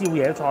宵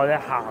夜菜咧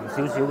鹹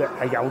少少嘅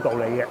係有道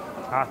理嘅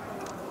嚇，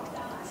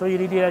所以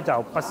呢啲咧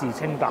就不是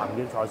清淡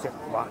嘅菜式。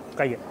哇，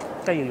雞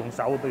翼用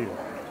手不如，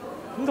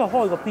咁就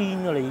開個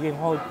邊㗎啦，已經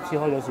開始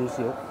開咗少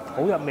少，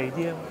好入味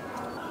啲啊！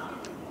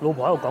老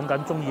婆喺度講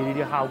緊中意呢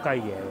啲烤雞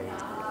嘢，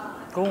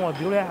個外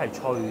表咧係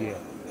脆嘅，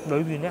裏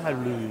邊咧係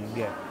嫩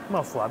嘅，咁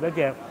啊符合一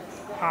隻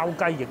烤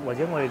雞翼或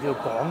者我哋叫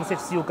港式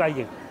燒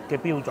雞翼嘅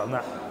標準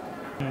啦。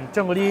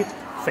將嗰啲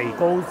肥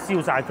膏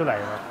燒晒出嚟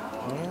啊！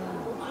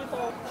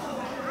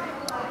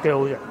幾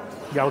好食，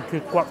又脱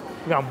骨，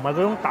又唔係嗰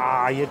種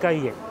大嘅雞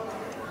翼。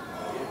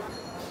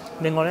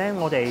另外咧，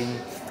我哋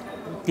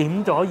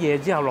點咗嘢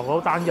之後落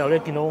咗單之後咧，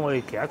見到我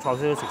哋其他菜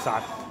式都食晒，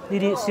呢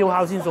啲燒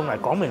烤先送嚟，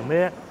講明咩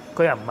咧？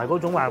佢又唔係嗰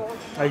種話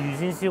預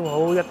先燒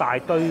好一大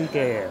堆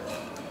嘅，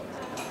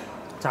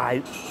就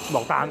係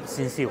落單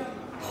先燒。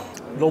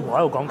老婆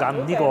喺度講緊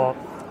呢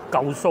個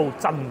舊酥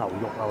真牛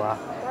肉係嘛？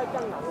梗係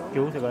真牛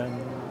肉，幾好食啊！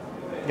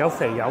有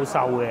肥有瘦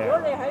嘅。如果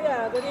你喺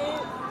嗰啲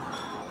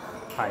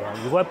係啊，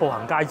如果喺步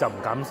行街就唔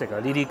敢食啊，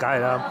呢啲梗係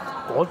啦。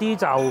嗰啲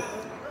就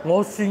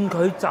我算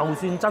佢就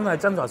算真係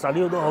真材實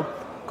料都好，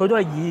佢都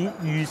係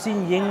預先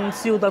已經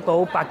燒得到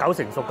8、9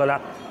成熟㗎啦。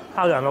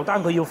客人落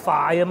單佢要快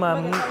啊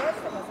嘛，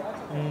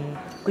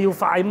佢要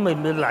快咁咪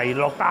嚟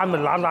落單咪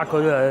揦揦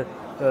佢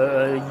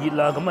熱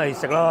啦，咁咪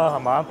食咯係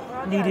嘛？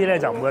呢啲咧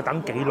就唔會等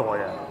幾耐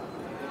啊。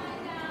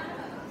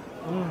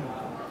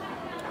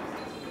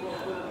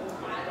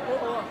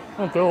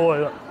幾好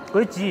啊！嗰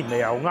啲孜然味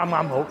又啱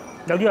啱好，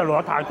有啲又落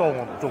得太多，我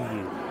唔中意。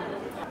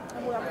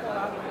有冇飲過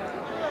啊？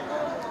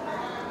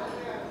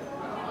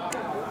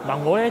嗱，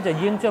我咧就已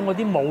經將嗰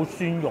啲冇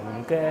蒜蓉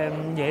嘅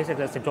嘢食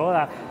就食咗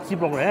啦，接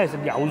落嚟咧食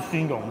有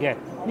蒜蓉嘅，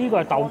呢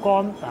個係豆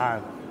乾啊，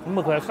咁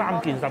啊佢係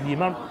3件12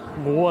蚊，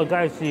我啊梗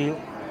係試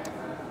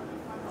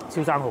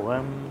燒生蠔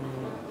啦，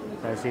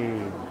睇下先。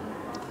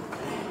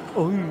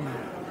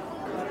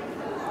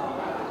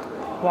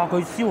哇！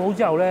佢燒好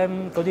之後咧，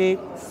嗰啲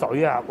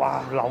水啊，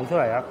哇流出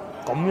嚟啊，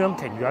咁樣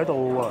停住喺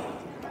度喎。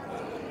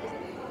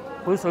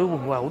嗰啲水會唔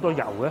會係好多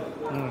油嘅？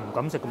唔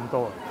敢食咁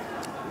多。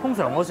通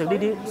常我食呢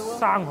啲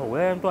生蠔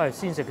咧，都係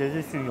先食佢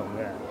啲蒜蓉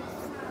嘅，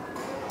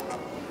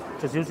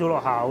就少少落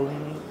口，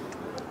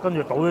跟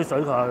住倒啲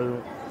水佢。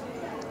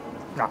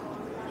嗱，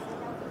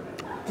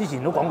之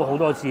前都講過好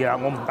多次啊，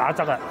我唔打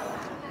側啊，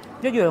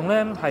一樣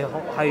咧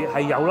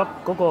係有粒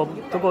嗰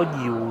個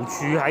瑤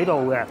柱喺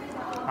度嘅，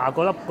啊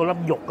嗰粒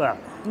肉啊。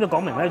咁就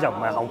講明咧，就唔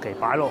係後期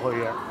擺落去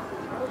嘅，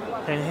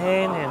輕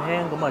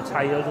輕咁啊砌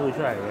咗佢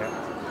出嚟嘅。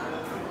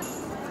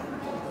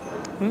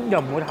又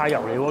唔會太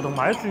油膩喎，同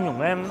埋啲蒜蓉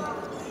咧，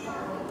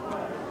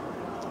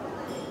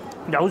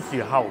有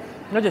時候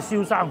一隻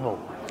燒生蠔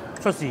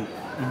出事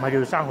唔係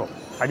叫生蠔，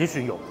係啲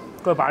蒜蓉，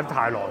佢擺得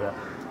太耐啦。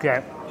其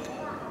實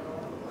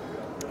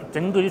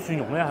整嗰啲蒜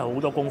蓉咧係好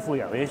多功夫，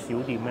由啲小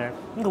店咧，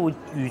咁佢會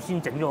預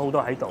先整咗好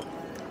多喺度，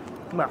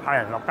咁啊客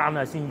人落單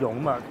啊先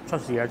用，咁啊出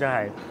事啊真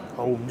係〜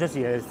蠔唔出事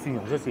嘅，蒜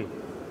蓉出事，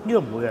呢個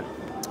唔會嘅，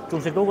仲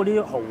食到嗰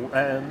啲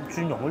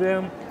蒜蓉嗰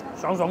啲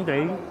爽爽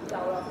地、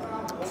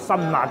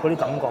辛辣嗰啲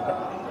感覺嘅，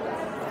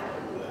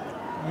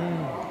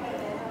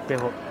幾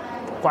好，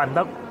怪唔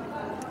得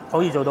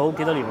可以做到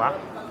幾多年話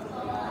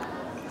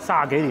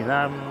？30幾年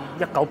啦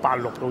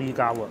，1986到依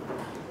家喎。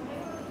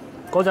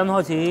嗰陣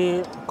開始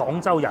廣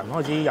州人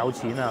開始有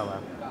錢啦，係嘛？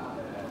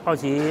開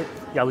始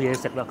有嘢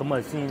食啦，咁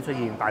啊先出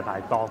現大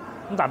排檔。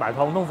咁大排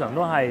檔通常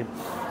都係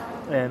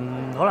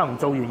可能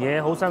做完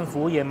嘢好辛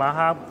苦，夜晚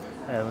黑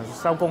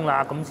收工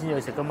啦，咁先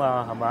去食噶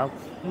嘛，係嘛？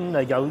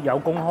有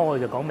工開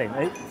就講明，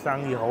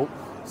生意好，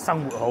生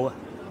活好啊！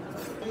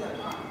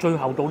最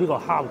後到呢個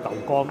烤豆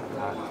乾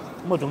啊，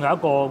咁啊仲有一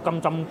個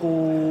金針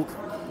菇，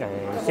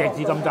錫紙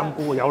金針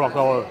菇有落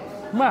過。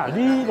咁啊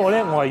呢個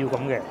咧我係要咁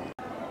嘅。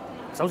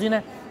首先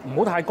咧唔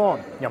好太乾，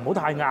又唔好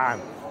太硬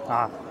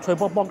啊，脆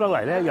卜卜得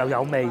嚟咧又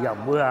有味，又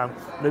唔會啊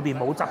裏邊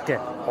冇汁嘅，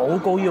好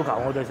高要求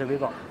我哋食呢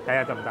個，睇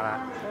下得唔得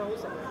啊？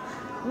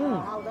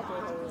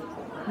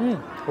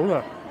好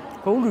食，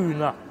佢好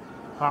嫩啊！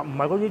嚇，唔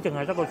係嗰啲淨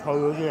係得個脆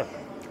嗰啲啊。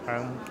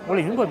我寧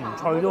願佢唔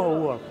脆都好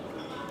喎，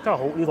真係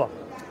好呢個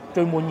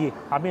最滿意。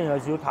下邊有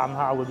少少炭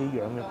烤嗰啲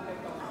樣嘅，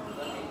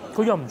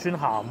佢又唔算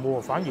鹹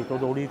喎，反而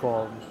到呢個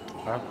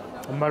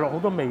唔係落好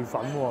多味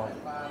粉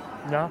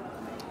喎，啊，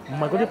唔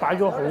係嗰啲擺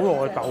咗好耐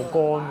嘅豆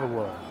乾嘅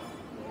喎，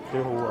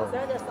幾好啊！寫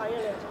隻細啊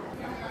你。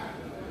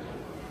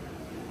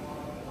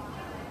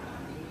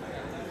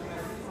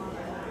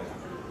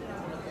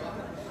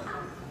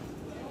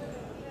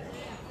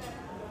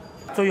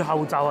最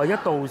後就係一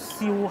道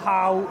燒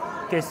烤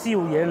嘅宵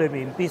夜裏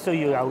邊必須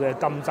要有嘅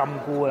金針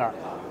菇啦。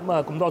咁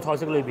啊咁多菜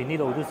式裏邊呢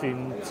度都算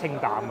清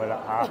淡嘅啦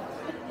嚇。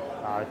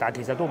但係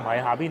其實都唔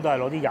係，下邊都係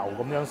攞啲油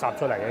咁樣烚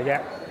出嚟嘅啫。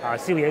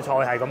宵夜菜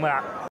係咁噶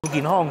啦，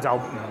健康就唔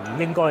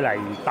應該嚟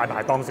大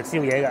排檔食宵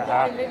夜嘅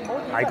嚇，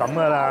係咁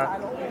噶啦，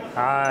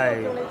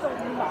係。叫你中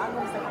午晚咁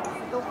食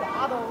到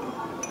寡到。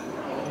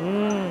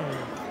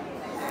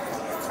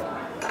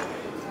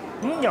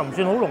又唔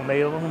算好濃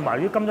味喎，同埋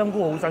啲金針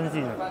菇好新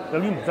鮮啊，有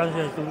啲唔新鮮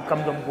嘅金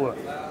針菇啊。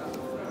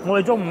我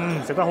哋中午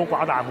食得好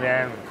寡淡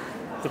嘅，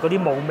食嗰啲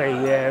冇味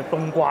嘅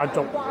冬瓜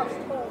粥啊，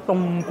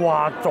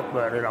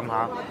你諗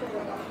下。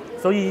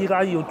所以依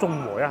家要中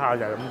和一下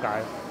就係咁解。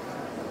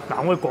嗱，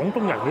我哋廣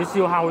東人嘅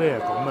燒烤咧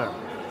係咁啊，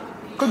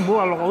佢唔會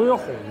話落嗰啲紅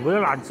嗰啲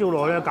辣椒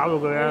落咧，搞到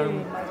佢咧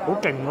好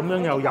勁咁樣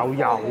又油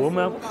咁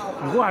樣。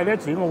如果係咧，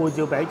錢我會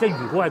照俾，即係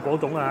如果係嗰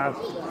種啊，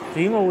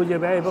錢我會照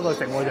俾，不過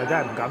食我就真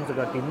係唔敢食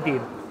啊，點掂？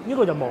呢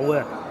個就冇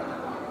嘅，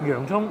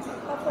洋葱、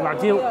辣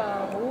椒，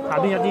下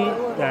邊一啲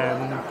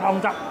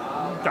湯汁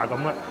就係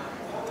咁啦。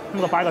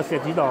咁我擺個錫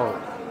紙度，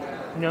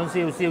咁樣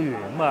燒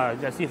完，咁啊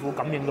隻師傅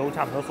感應到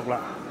差唔多熟啦，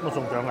咁啊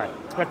送上嚟，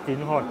一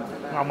剪開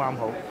啱啱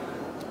好。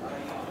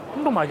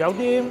咁同埋有啲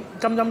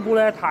金針菇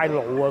咧太老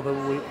啊，佢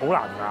會好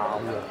難咬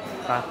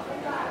嘅啊！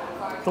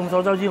眾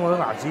所周知，我啲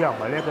牙齒又唔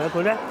係叻嘅，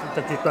佢咧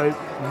就絕對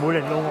唔會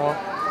令到我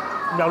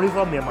有呢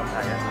方面嘅問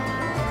題嘅。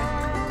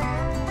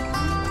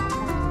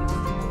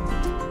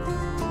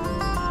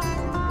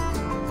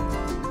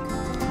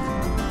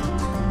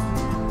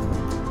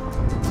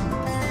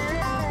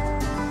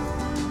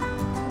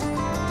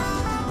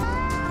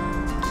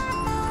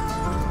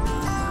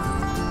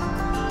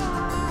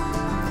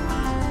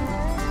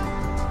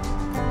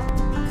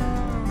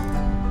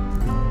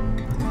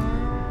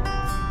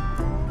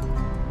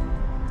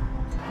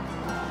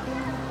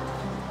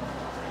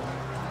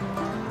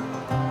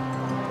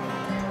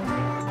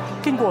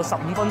經過15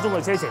分鐘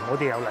嘅車程，我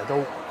哋又嚟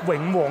到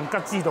永旺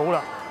吉之島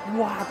啦！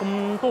哇，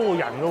咁多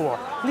人㗎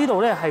喎！呢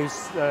度咧係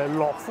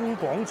樂豐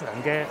廣場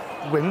嘅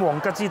永旺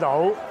吉之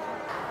島。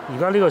而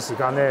家呢個時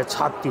間咧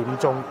7點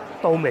鐘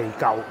都未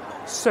夠，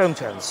商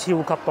場超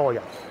級多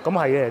人。咁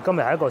係嘅，今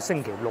日係一個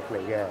星期六嚟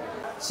嘅。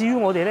至於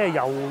我哋咧，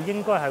又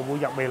應該係會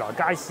入未來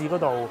街市嗰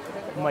度，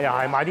咁啊又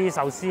係買啲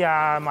壽司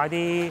啊，買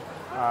啲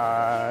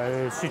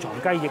雪藏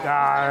雞翼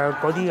啊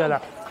嗰啲㗎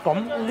啦。咁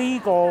呢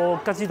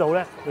個吉之島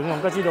咧，永旺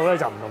吉之島咧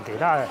就唔同其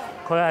他嘅，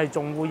佢係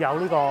仲會有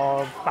呢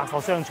個百貨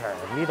商場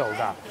呢度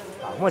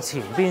㗎。咁啊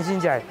前邊先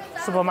至係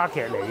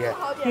supermarket 嚟嘅，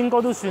應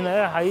該都算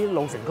係喺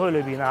老城區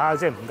裏邊啊，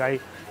即係唔計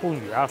番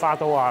禺啊、花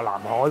都啊、南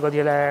海嗰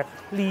啲咧，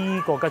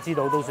呢個吉之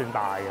島都算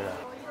大㗎啦。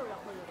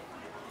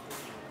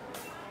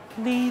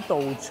呢度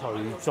除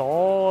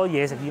咗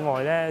嘢食以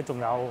外咧，仲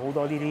有好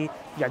多呢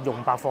啲日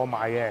用百貨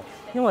賣嘅，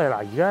因為嗱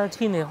而家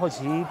天氣開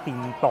始變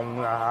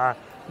凍啦嚇。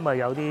咁啊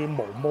有啲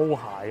毛毛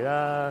鞋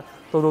啦，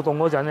到凍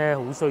嗰陣咧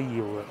好需要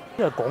嘅，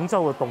因為廣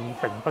州嘅凍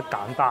並不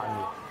簡單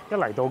嘅。一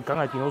嚟到梗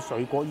係見到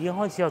水果已經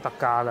開始有特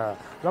價啦，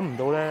諗唔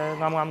到咧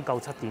啱啱夠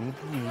7點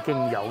已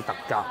經有特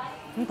價。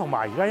咁同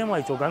埋而家因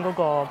為做緊嗰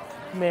個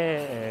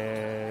咩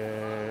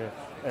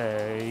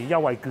優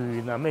惠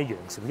券啊，咩羊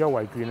城優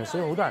惠券啊，所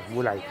以好多人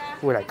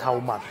會嚟購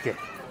物嘅，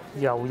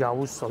又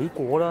有水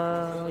果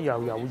啦，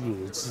又有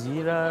椰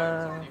子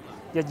啦，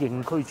一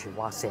應俱全，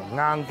話成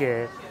啱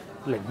嘅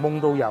檸檬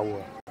都有喎。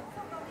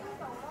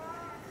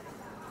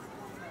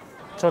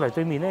再嚟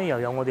對面咧，又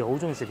有我哋好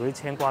中意食嗰啲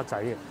青瓜仔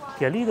嘅。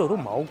其實呢度都唔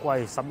係好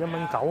貴，11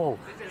蚊9毫。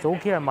早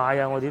幾日買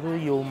啊，我哋都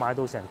要買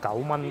到成9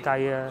蚊雞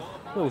啊，呢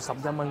度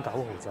11蚊9毫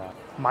咋。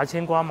買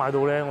青瓜買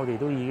到咧，我哋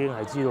都已經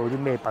係知道啲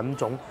咩品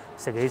種，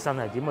食起身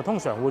係點啊。通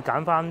常會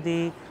揀翻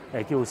啲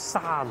叫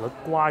沙律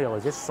瓜，又或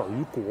者水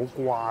果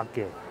瓜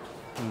嘅。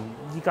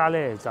依家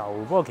咧就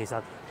不過其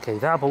實其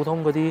他普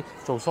通嗰啲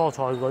做蔬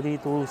菜嗰啲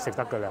都食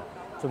得㗎啦。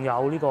仲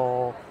有呢個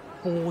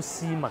波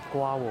斯蜜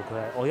瓜喎，佢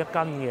係我1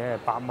斤嘅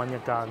8蚊1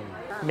斤。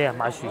咩啊？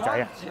買薯仔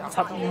啊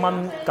，7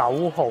蚊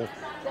9毫，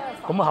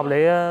咁合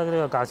理啊！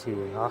呢個價錢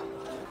嚇。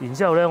然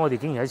之後咧，我哋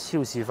竟然喺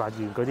超市發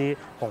現嗰啲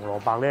紅蘿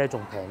蔔咧，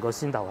仲平過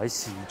先頭喺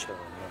市場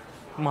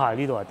嘅。咁係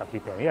呢度係特別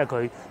平，因為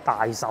佢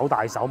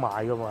大手買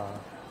㗎嘛。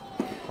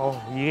好，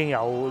已經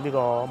有呢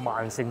個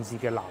萬聖節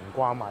嘅南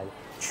瓜賣，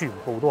全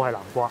部都係南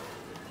瓜，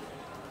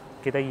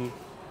幾得意。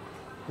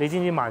你知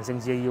唔知萬聖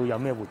節要有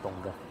咩活動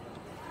㗎？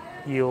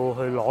要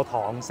去攞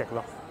糖食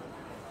咯，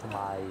同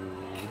埋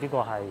呢個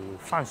係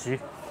番薯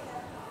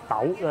豆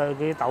嗰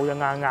啲豆就啱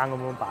啱咁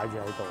樣擺住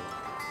喺度。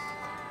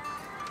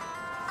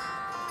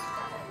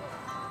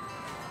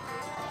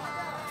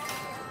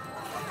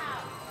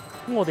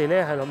咁我哋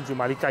咧係諗住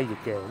買啲雞翼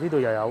嘅，呢度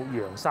又有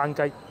洋山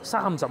雞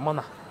30蚊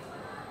啊！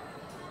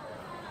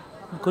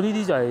佢呢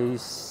啲就係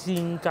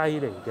鮮雞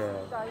嚟嘅，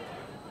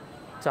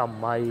就唔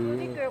係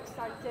啲腳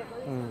細隻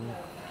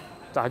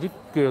但係啲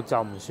腳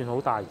就唔算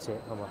好大隻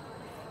啊嘛。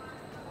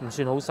唔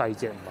算好細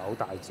隻，唔係好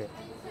大隻，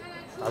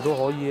但係都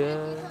可以啊。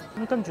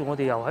咁跟住我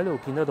哋又喺度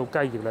見得到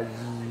雞翼啦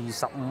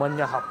，25蚊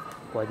一盒，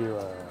貴啲喎。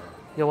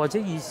又或者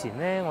以前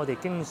咧，我哋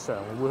經常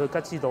會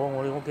去吉之島，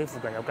我哋屋企附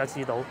近有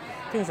吉之島，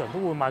經常都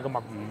會買個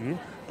墨魚丸，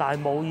但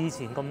係冇以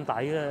前咁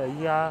抵啦。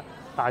依家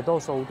大多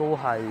數都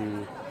係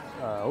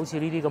好似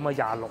呢啲咁嘅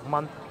26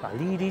蚊。嗱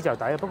呢啲就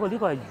抵啊，不過呢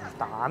個係魚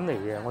蛋嚟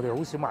嘅，我哋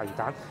好少買魚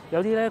蛋。有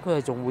啲咧佢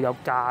係仲會有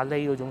咖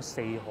喱嗰種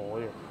四海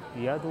嘅，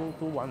而家都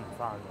揾唔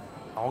翻。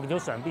我見到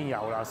上邊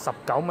有啦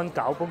，19蚊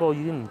9，不過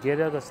已經唔記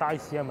得個 size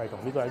係咪同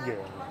呢個一樣。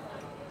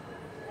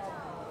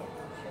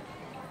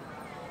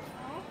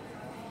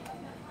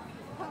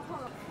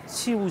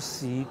超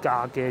市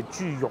價嘅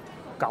豬肉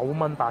9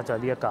蚊8就係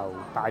呢一嚿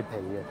大皮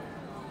嘅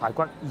排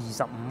骨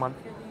25蚊。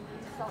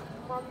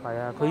係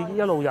啊，佢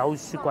一路有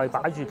雪櫃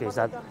擺住，其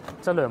實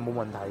質量冇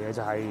問題嘅，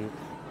就係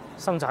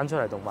生產出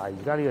嚟同埋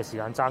而家呢個時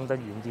間爭得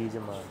遠啲啫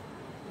嘛。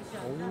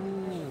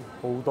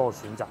好多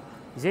選擇。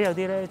而且有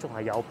啲咧仲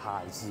係有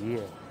牌子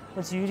嘅。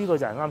咁至於呢個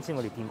就係啱先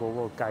我哋見過嗰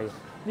個雞，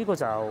呢個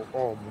就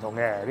唔同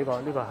嘅，呢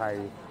個係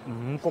五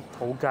穀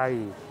土雞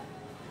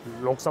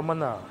，60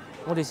蚊啊！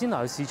我哋先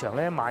頭去市場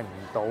咧買唔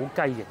到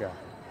雞翼啊，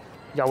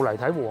又嚟睇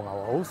和牛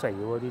啊，好肥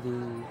喎呢啲。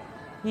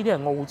呢啲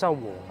係澳洲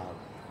和牛，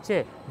即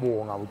係和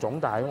牛種，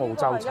但係喺澳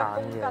洲產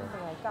嘅。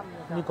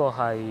呢個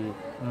係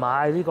唔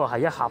係？呢個係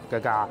一盒嘅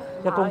價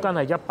，1公斤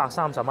係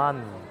130蚊，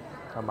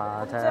係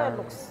嘛？睇下。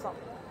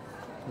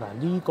嗱，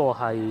呢個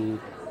係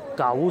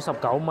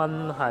99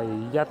蚊，係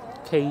1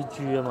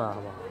 kg 啊嘛，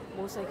係嘛？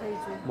冇寫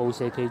kg。冇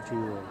寫 kg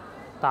喎，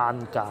單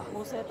價。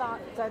冇寫單，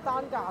就係單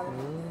價嘅。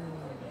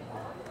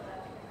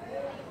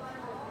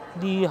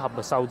呢盒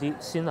咪瘦啲，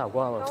鮮牛嗰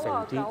盒咪肥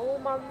啲。99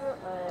蚊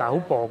但係好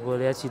薄喎，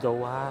你一次到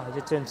哇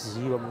一張紙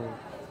咁。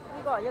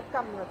呢個係1斤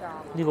嘅價。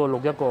呢個錄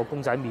一個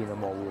公仔麵就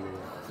冇嘅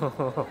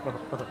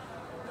喎。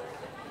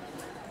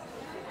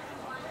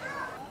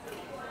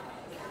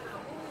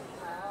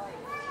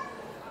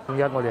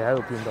我哋喺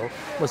度見到，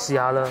我試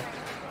下啦，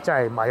即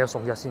係買1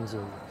送1先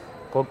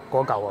嗰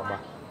嚿係嘛？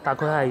但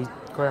係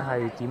佢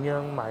係點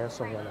樣買1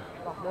送1啊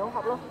？2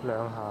盒咯。2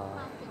盒，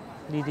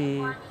呢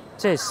啲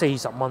即係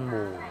40蚊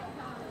喎。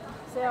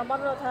40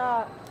蚊咯，睇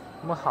下。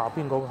咁啊，下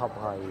邊嗰盒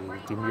係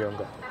點樣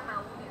嘅？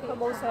佢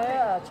冇寫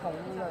重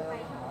量。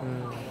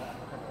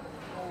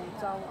澳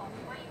洲。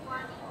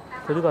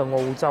佢呢個係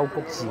澳洲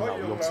谷氏牛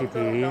肉切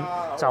片，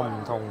就唔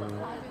同。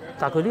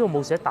但係佢呢個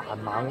冇寫蛋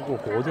猛喎，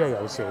嗰啲係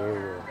有寫嘅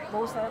喎。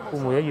冇寫。會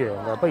唔會一樣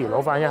㗎？不如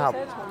攞翻1盒。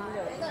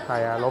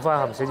係啊，攞翻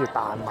1盒寫住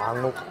蛋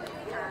猛屋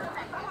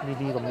呢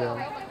啲咁樣，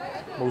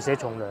冇寫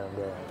重量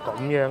嘅，咁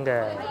樣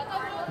嘅。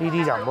呢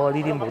啲就唔好，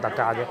呢啲冇特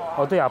價嘅，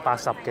我都有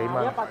80幾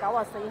蚊。194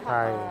盒。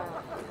係，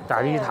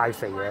但係呢啲太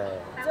肥嘅。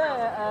即係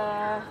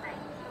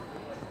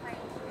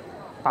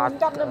半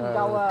斤都唔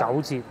夠啊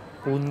！9折，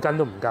半斤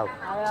都唔夠，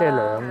即係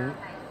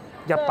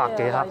100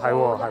幾克，係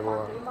喎，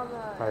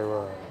係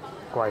喎，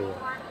貴喎。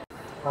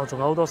哦，仲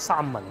有好多三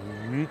文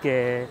魚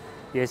嘅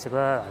嘢食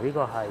啦，嗱，呢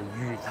個係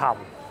魚頭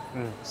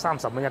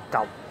，30蚊1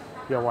嚿，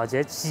又或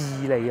者智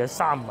利嘅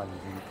三文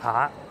魚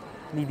扒，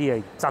呢啲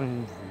係真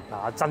魚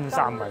扒、真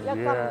三文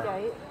魚啊。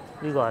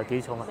呢個係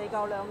幾重啊？未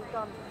夠2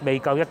斤。未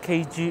夠1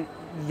 kg，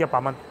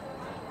 100蚊。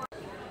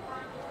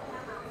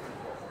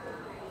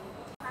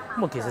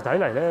咁啊，其實睇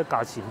嚟咧，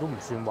價錢都唔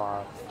算話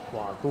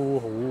都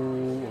好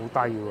低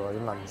喎。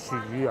銀鱈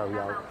魚又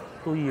有，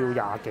都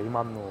要20幾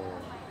蚊喎。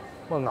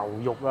咁啊，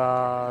牛肉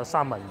啊、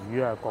三文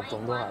魚啊，各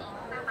種都係。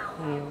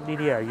呢啲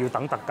係要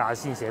等特價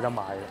先捨得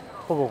買嘅。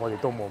不過我哋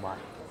都冇買。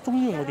終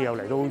於我哋又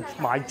嚟到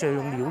買醬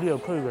料呢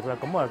個區域啦。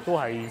咁啊，都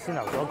係先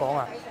頭所講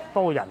啊，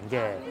多人嘅。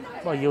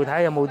咁啊，要睇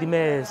下有冇啲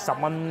咩10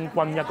蚊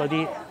均一嗰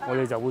啲，我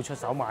哋就會出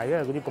手買，因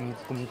為嗰啲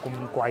咁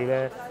貴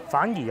咧，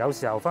反而有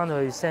時候翻去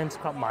Sam's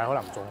Club 買可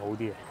能仲好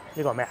啲。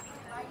呢個係咩啊？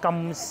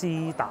金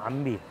絲蛋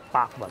麵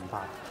白雲牌，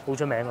好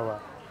出名㗎喎。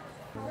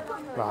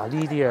嗱，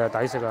呢啲啊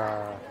抵食啊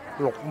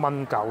，6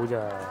蚊9咋，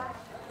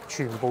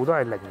全部都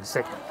係零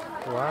食。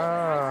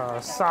哇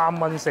，3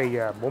蚊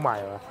4啊，唔好買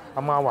啊！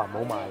阿媽話唔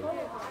好買。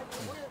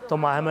同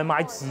埋係咪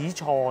買紫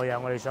菜啊？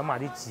我哋想買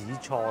啲紫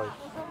菜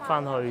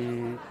翻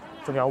去，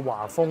仲有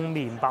華豐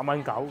麵8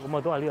蚊9，咁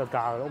啊都係呢個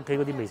價。屋企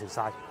嗰啲未食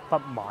晒，不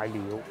買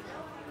了。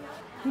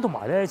咁同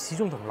埋咧，始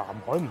終同南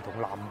海唔同，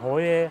南海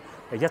咧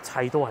一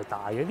切都係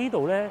大嘅。呢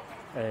度咧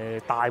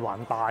大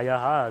還大啊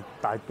嚇，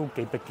但係都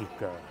幾逼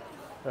傑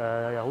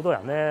㗎。有好多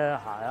人咧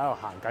喺度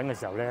行緊嘅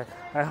時候咧，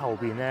喺後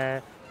邊咧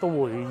都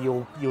會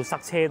要塞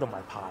車同埋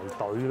排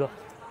隊咯。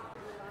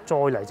再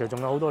嚟就仲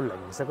有好多零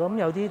食，咁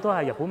有啲都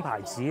係日本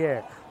牌子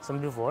嘅，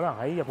甚至乎可能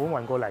喺日本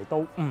運過嚟都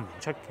唔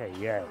出奇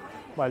嘅。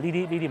喂，呢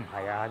啲唔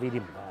係啊，呢啲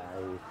唔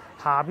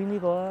係。下邊呢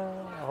個啊，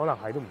可能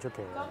係都唔出奇。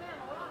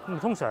咁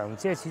通常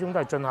即係始終都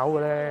係進口嘅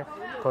咧，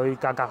佢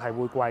價格係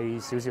會貴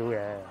少少嘅，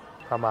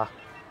係嘛？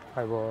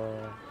係喎，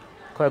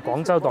佢係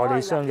廣州代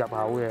理商入口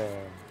嘅。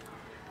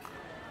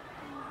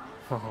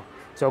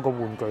仲有個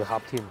玩具盒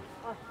添，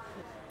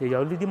又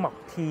有呢啲麥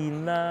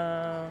片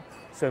啦，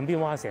上邊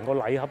哇成個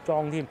禮盒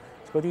裝添。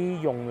嗰啲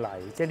用嚟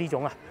即係呢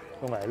種啊，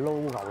用嚟撈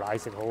牛奶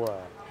食好啊。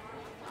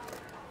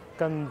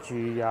跟住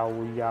又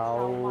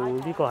有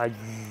呢個係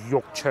魚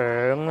肉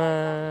腸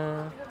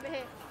啦，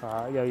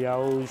又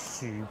有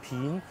薯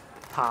片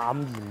淡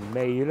鹽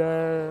味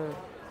啦。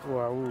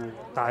哇！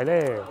但係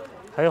咧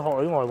喺海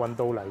外運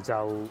到嚟就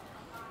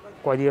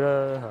貴啲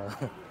啦。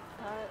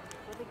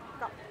嗰啲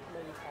吉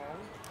利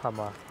糖係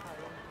嘛？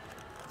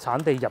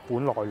產地日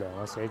本奈良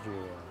啊，寫住，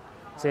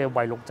即係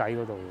餵鹿仔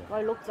嗰度。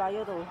餵鹿仔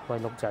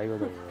嗰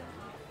度。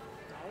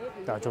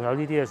嗱，仲有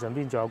呢啲啊，上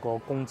邊仲有個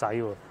公仔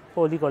喎。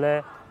不過呢個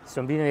咧，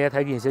上邊你一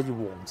睇見寫住《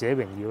王者榮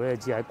耀》咧，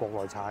只係喺國內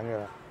產嘅，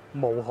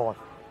武漢。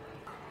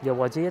又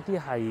或者一啲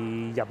係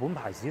日本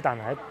牌子，但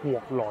係喺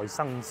國內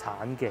生產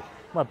嘅。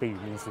咁啊，譬如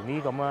面前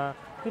呢啲咁啊，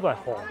呢個係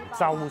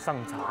杭州生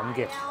產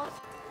嘅。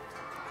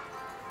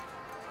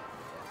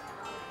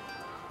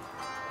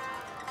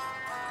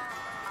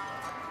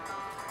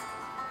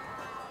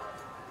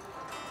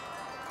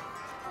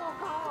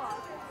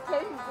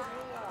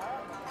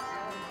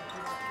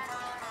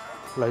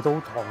嚟到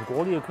糖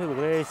果呢個區域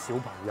咧，小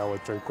朋友係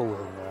最高興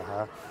嘅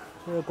嚇，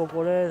因為個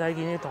個咧睇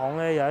見啲糖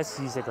咧有得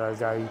試食啊，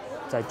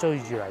就係追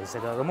住嚟食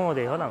啊。咁我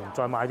哋可能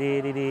再買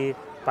啲呢啲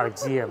百力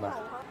滋係咪？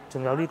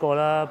仲有呢個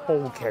啦，煲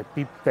劇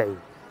必備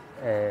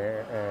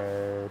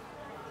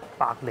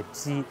百力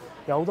滋，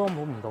有好多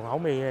唔同口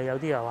味嘅，有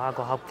啲又話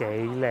個盒幾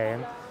靚，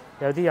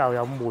有啲又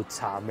有抹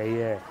茶味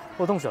嘅。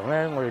不過通常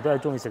咧，我哋都係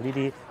中意食呢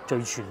啲最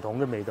傳統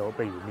嘅味道，譬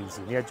如面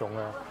前呢一種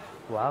啦。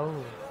哇！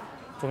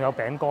仲有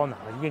餅乾啊，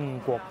英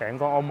國餅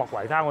乾，我麥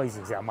維他我以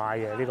前成日買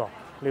嘅呢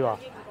個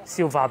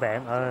消化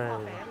餅，唉，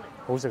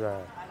好食啊！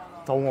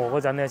肚餓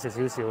嗰陣咧食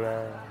少少咧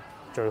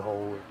最好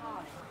嘅。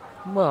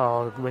咁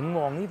啊，永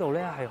旺呢度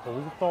咧係好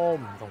多唔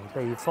同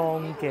地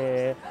方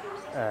嘅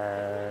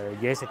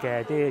嘢食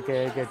嘅，啲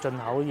嘅進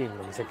口型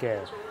零食嘅。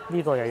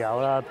呢個又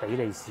有啦，比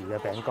利時嘅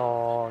餅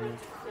乾。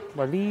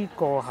喂，呢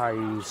個係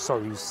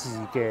瑞士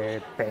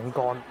嘅餅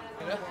乾，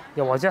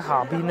又或者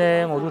下邊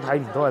咧我都睇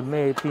唔到係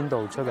咩邊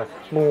度出嘅，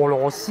俄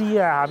羅斯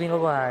啊，下邊嗰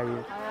個係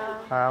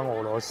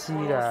俄羅斯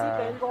㗎。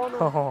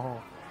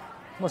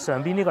咁啊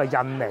上邊呢個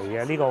係印尼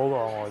嘅，呢個好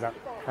過我覺得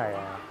係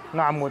啊，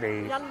啱我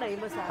哋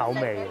口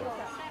味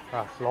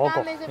啊，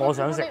攞個我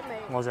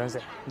想食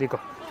呢個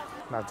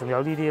嗱，仲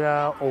有呢啲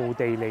啦，奧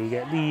地利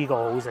嘅呢個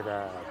好食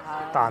啊，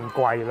但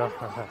貴咯，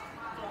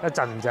一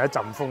陣就一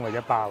陣風嘅一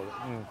包，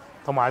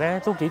同埋咧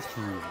都幾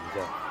甜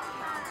嘅。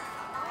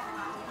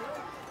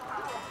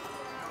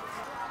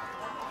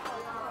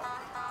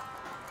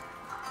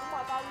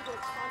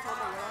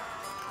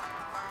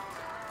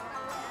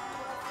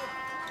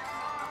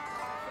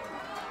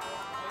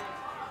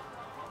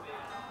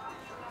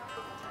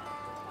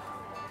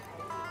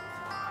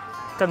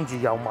跟住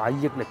又買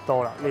益力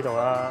多啦，呢度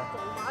啦，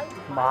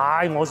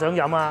買我想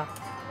飲啊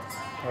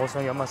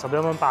，11蚊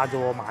8啫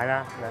喎，買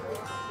啦！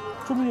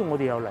終於我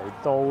哋又嚟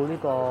到呢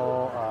個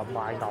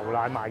賣牛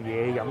奶賣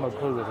嘢飲嘅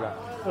區域啦，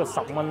呢個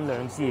10蚊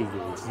2支嘅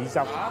椰子汁，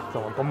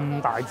同埋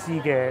咁大支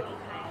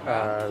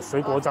嘅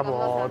水果汁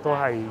喎，都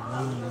係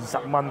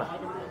20蚊啊！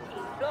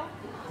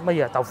乜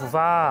嘢豆腐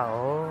花？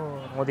哦，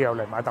我哋又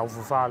嚟買豆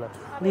腐花啦！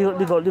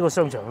呢個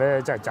商場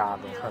咧真係賺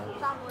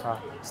嘅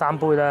，3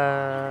杯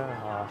啦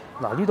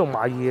嗱呢度買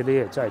嘢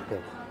咧真係平，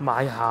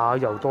買下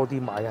又多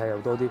啲，買下又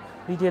多啲。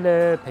呢啲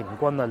咧平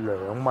均係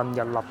2蚊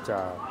1粒咋。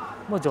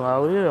咁啊仲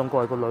有呢兩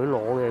個係個女攞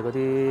嘅嗰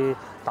啲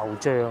豆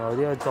漿啊嗰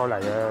啲，再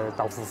嚟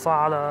豆腐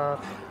花啦，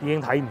已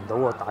經睇唔到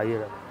個底嘅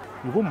啦。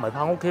如果唔係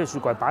怕屋企嘅雪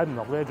櫃擺唔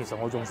落咧，其實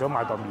我仲想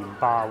買袋麵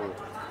包喎。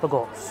不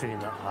過算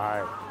啦，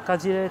家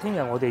姐咧，聽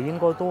日我哋應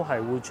該都係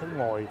會出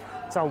外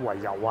周圍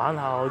遊玩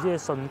下，或者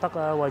順德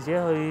啊，或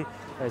者去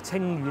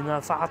清遠啊、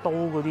花都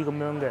嗰啲咁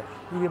樣嘅。呢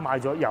啲買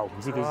咗又唔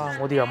知幾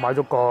時，我哋又買咗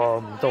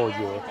咁多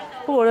嘢。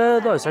不過咧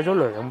都係使咗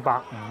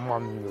250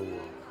蚊嘅喎，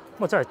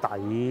咁啊真係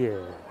抵嘅。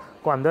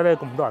怪唔得咧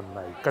咁多人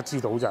嚟吉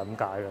之島就係咁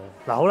解啦。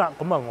嗱好啦，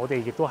咁啊我哋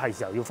亦都係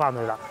時候要翻去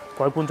啦。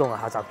各位觀眾啊，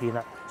下集見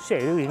啦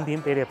！share 呢個影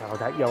片俾你嘅朋友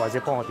睇，又或者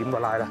幫我點個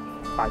like啦，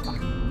拜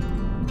拜。